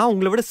காரணம் நான்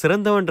உங்களை விட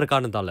சிறந்தவன்ற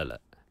காரணத்தால் இல்லை,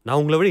 நான்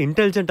உங்களை விட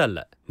இன்டெலிஜென்ட்டாக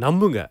இல்லை.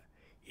 நம்புங்க,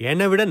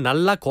 என்னை விட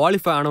நல்லா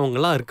குவாலிஃபை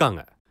ஆனவங்கலாம்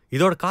இருக்காங்க.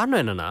 இதோட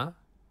காரணம் என்னன்னா,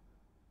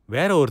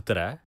 வேற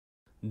ஒருத்தரை,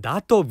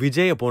 தாத்தோ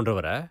விஜய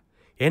போன்றவரை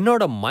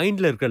என்னோட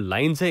மைண்டில் இருக்கிற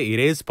லைன்ஸை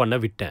இரேஸ் பண்ண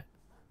விட்டேன்.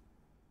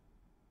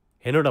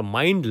 என்னோட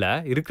மைண்டில்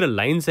இருக்கிற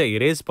லைன்ஸை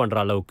இரேஸ் பண்ணுற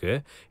அளவுக்கு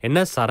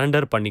என்ன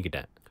சரண்டர்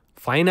பண்ணிக்கிட்டேன்,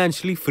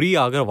 ஃபைனான்ஷியலி ஃப்ரீ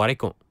ஆகிற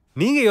வரைக்கும்.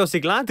 நீங்கள்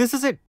யோசிக்கலாம், திஸ்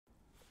இஸ் இட்,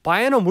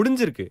 பயணம்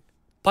முடிஞ்சிருக்கு.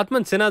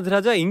 பத்மன்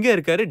செனாதிராஜா இங்கே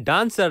இருக்காரு,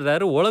 டான்ஸ்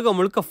ஆடுறாரு, உலகம்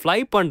முழுக்க ஃப்ளை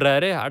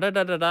பண்ணுறாரு,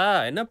 அடடடா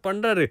என்ன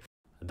பண்ணுறாரு.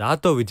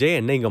 தாத்தோ விஜய்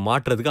என்னை இங்கே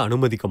மாற்றுறதுக்கு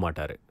அனுமதிக்க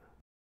மாட்டார்.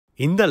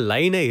 இந்த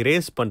லைனை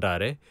இரேஸ்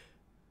பண்ணுறாரு,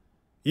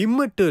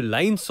 இம்மிட்டு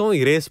லைன்ஸும்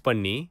இரேஸ்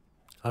பண்ணி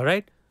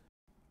ஆல்ரைட்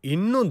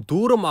இன்னும்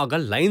தூரமாக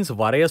லைன்ஸ்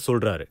வரைய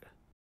சொல்றாரு.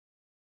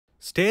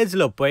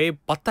 ஸ்டேஜில் போய்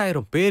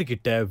 10,000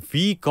 பேர்கிட்ட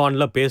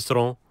வீகானில்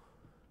பேசுகிறோம்.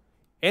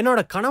 என்னோட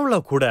கனவுல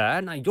கூட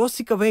நான்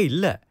யோசிக்கவே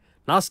இல்லை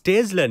நான்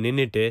ஸ்டேஜில்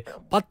நின்றுட்டு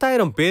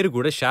 10,000 பேர்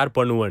கூட ஷேர்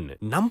பண்ணுவேன்னு.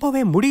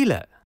 நம்பவே முடியல.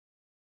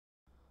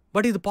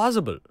 பட் இது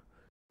பாசிபிள்.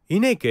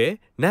 இன்னைக்கு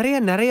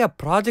நிறைய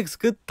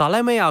ப்ராஜெக்ட்ஸ்க்கு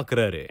தலைமை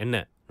ஆக்குறாரு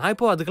என்ன. நான்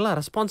இப்போ அதுக்கெல்லாம்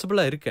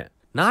ரெஸ்பான்சிபிளாக இருக்கேன்.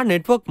 நான்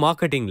நெட்வொர்க்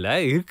மார்க்கெட்டிங்கில்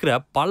இருக்கிற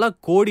பல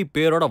கோடி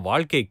பேரோட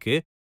வாழ்க்கைக்கு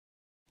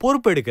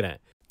பொறுப்பெடுக்கிறேன்.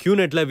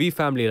 QNETல வி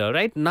ஃபேமிலியில்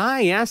ரைட்.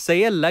 நான் ஏன்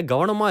செயலில்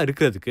கவனமாக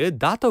இருக்கிறதுக்கு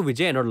தாத்தோ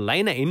விஜய் என்னோட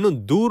லைனை இன்னும்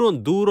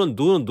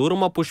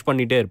தூரமாக புஷ்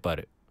பண்ணிகிட்டே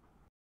இருப்பார்.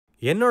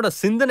 என்னோட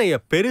சிந்தனையை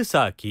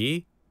பெருசாக்கி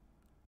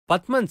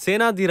பத்மன்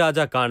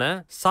சேனாதிராஜாக்கான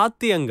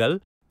சாத்தியங்கள்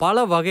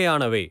பல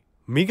வகையானவை,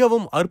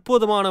 மிகவும்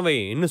அற்புதமானவை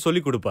என்று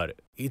சொல்லி கொடுப்பாரு.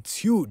 It's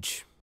huge.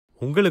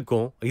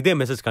 உங்களுக்கும் இதே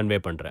மெசேஜ் கன்வே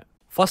பண்ணுறேன்.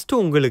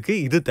 ஃபஸ்ட்டு உங்களுக்கு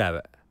இது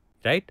தேவை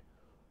ரைட்.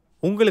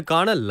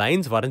 உங்களுக்கான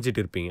லைன்ஸ் வரைஞ்சிட்டு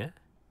இருப்பீங்க.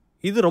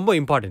 இது ரொம்ப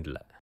இம்பார்ட்டன்ட்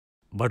இல்லை,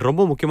 பட்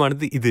ரொம்ப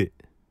முக்கியமானது இது.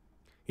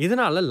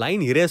 இதனால்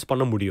லைன் இரேஸ்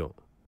பண்ண முடியும்.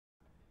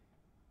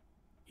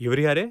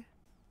 இவர் யாரு?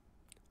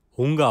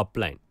 உங்கள்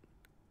அப்லைன்,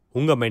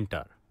 உங்கள்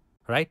மென்டார்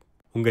ரைட்,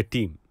 உங்கள்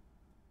டீம்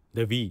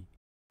த வி.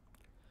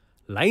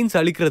 லைன்ஸ்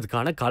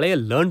அழிக்கிறதுக்கான கலையை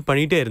லேர்ன்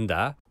பண்ணிகிட்டே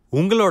இருந்தால்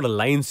உங்களோட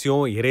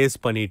லைன்ஸையும்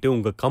இரேஸ் பண்ணிவிட்டு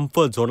உங்கள்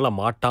கம்ஃபர்ட் ஜோனில்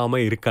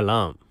மாட்டாமல்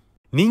இருக்கலாம்.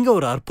 நீங்கள்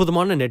ஒரு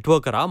அற்புதமான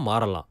நெட்வொர்க்கராக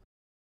மாறலாம்.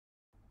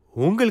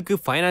 உங்களுக்கு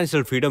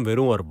ஃபைனான்ஷியல் ஃப்ரீடம்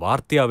வெறும் ஒரு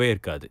வார்த்தையாகவே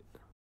இருக்காது,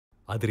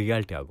 அது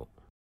ரியாலிட்டி ஆகும்.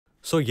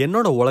 ஸோ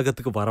என்னோட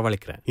உலகத்துக்கு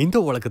வரவழைக்கிறேன். இந்த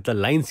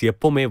உலகத்தில் லைன்ஸ்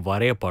எப்போவுமே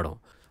வரையப்படும்,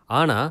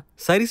 ஆனால்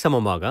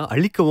சரிசமமாக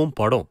அழிக்கவும்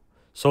படும்.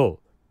 ஸோ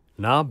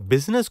நான்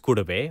பிஸ்னஸ்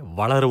கூடவே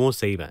வளரவும்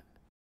செய்வேன்.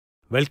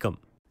 வெல்கம்.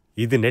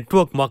 இது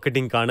நெட்வொர்க்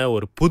மார்க்கெட்டிங்கான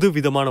ஒரு புது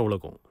விதமான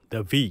உலகம்,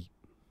 த வி.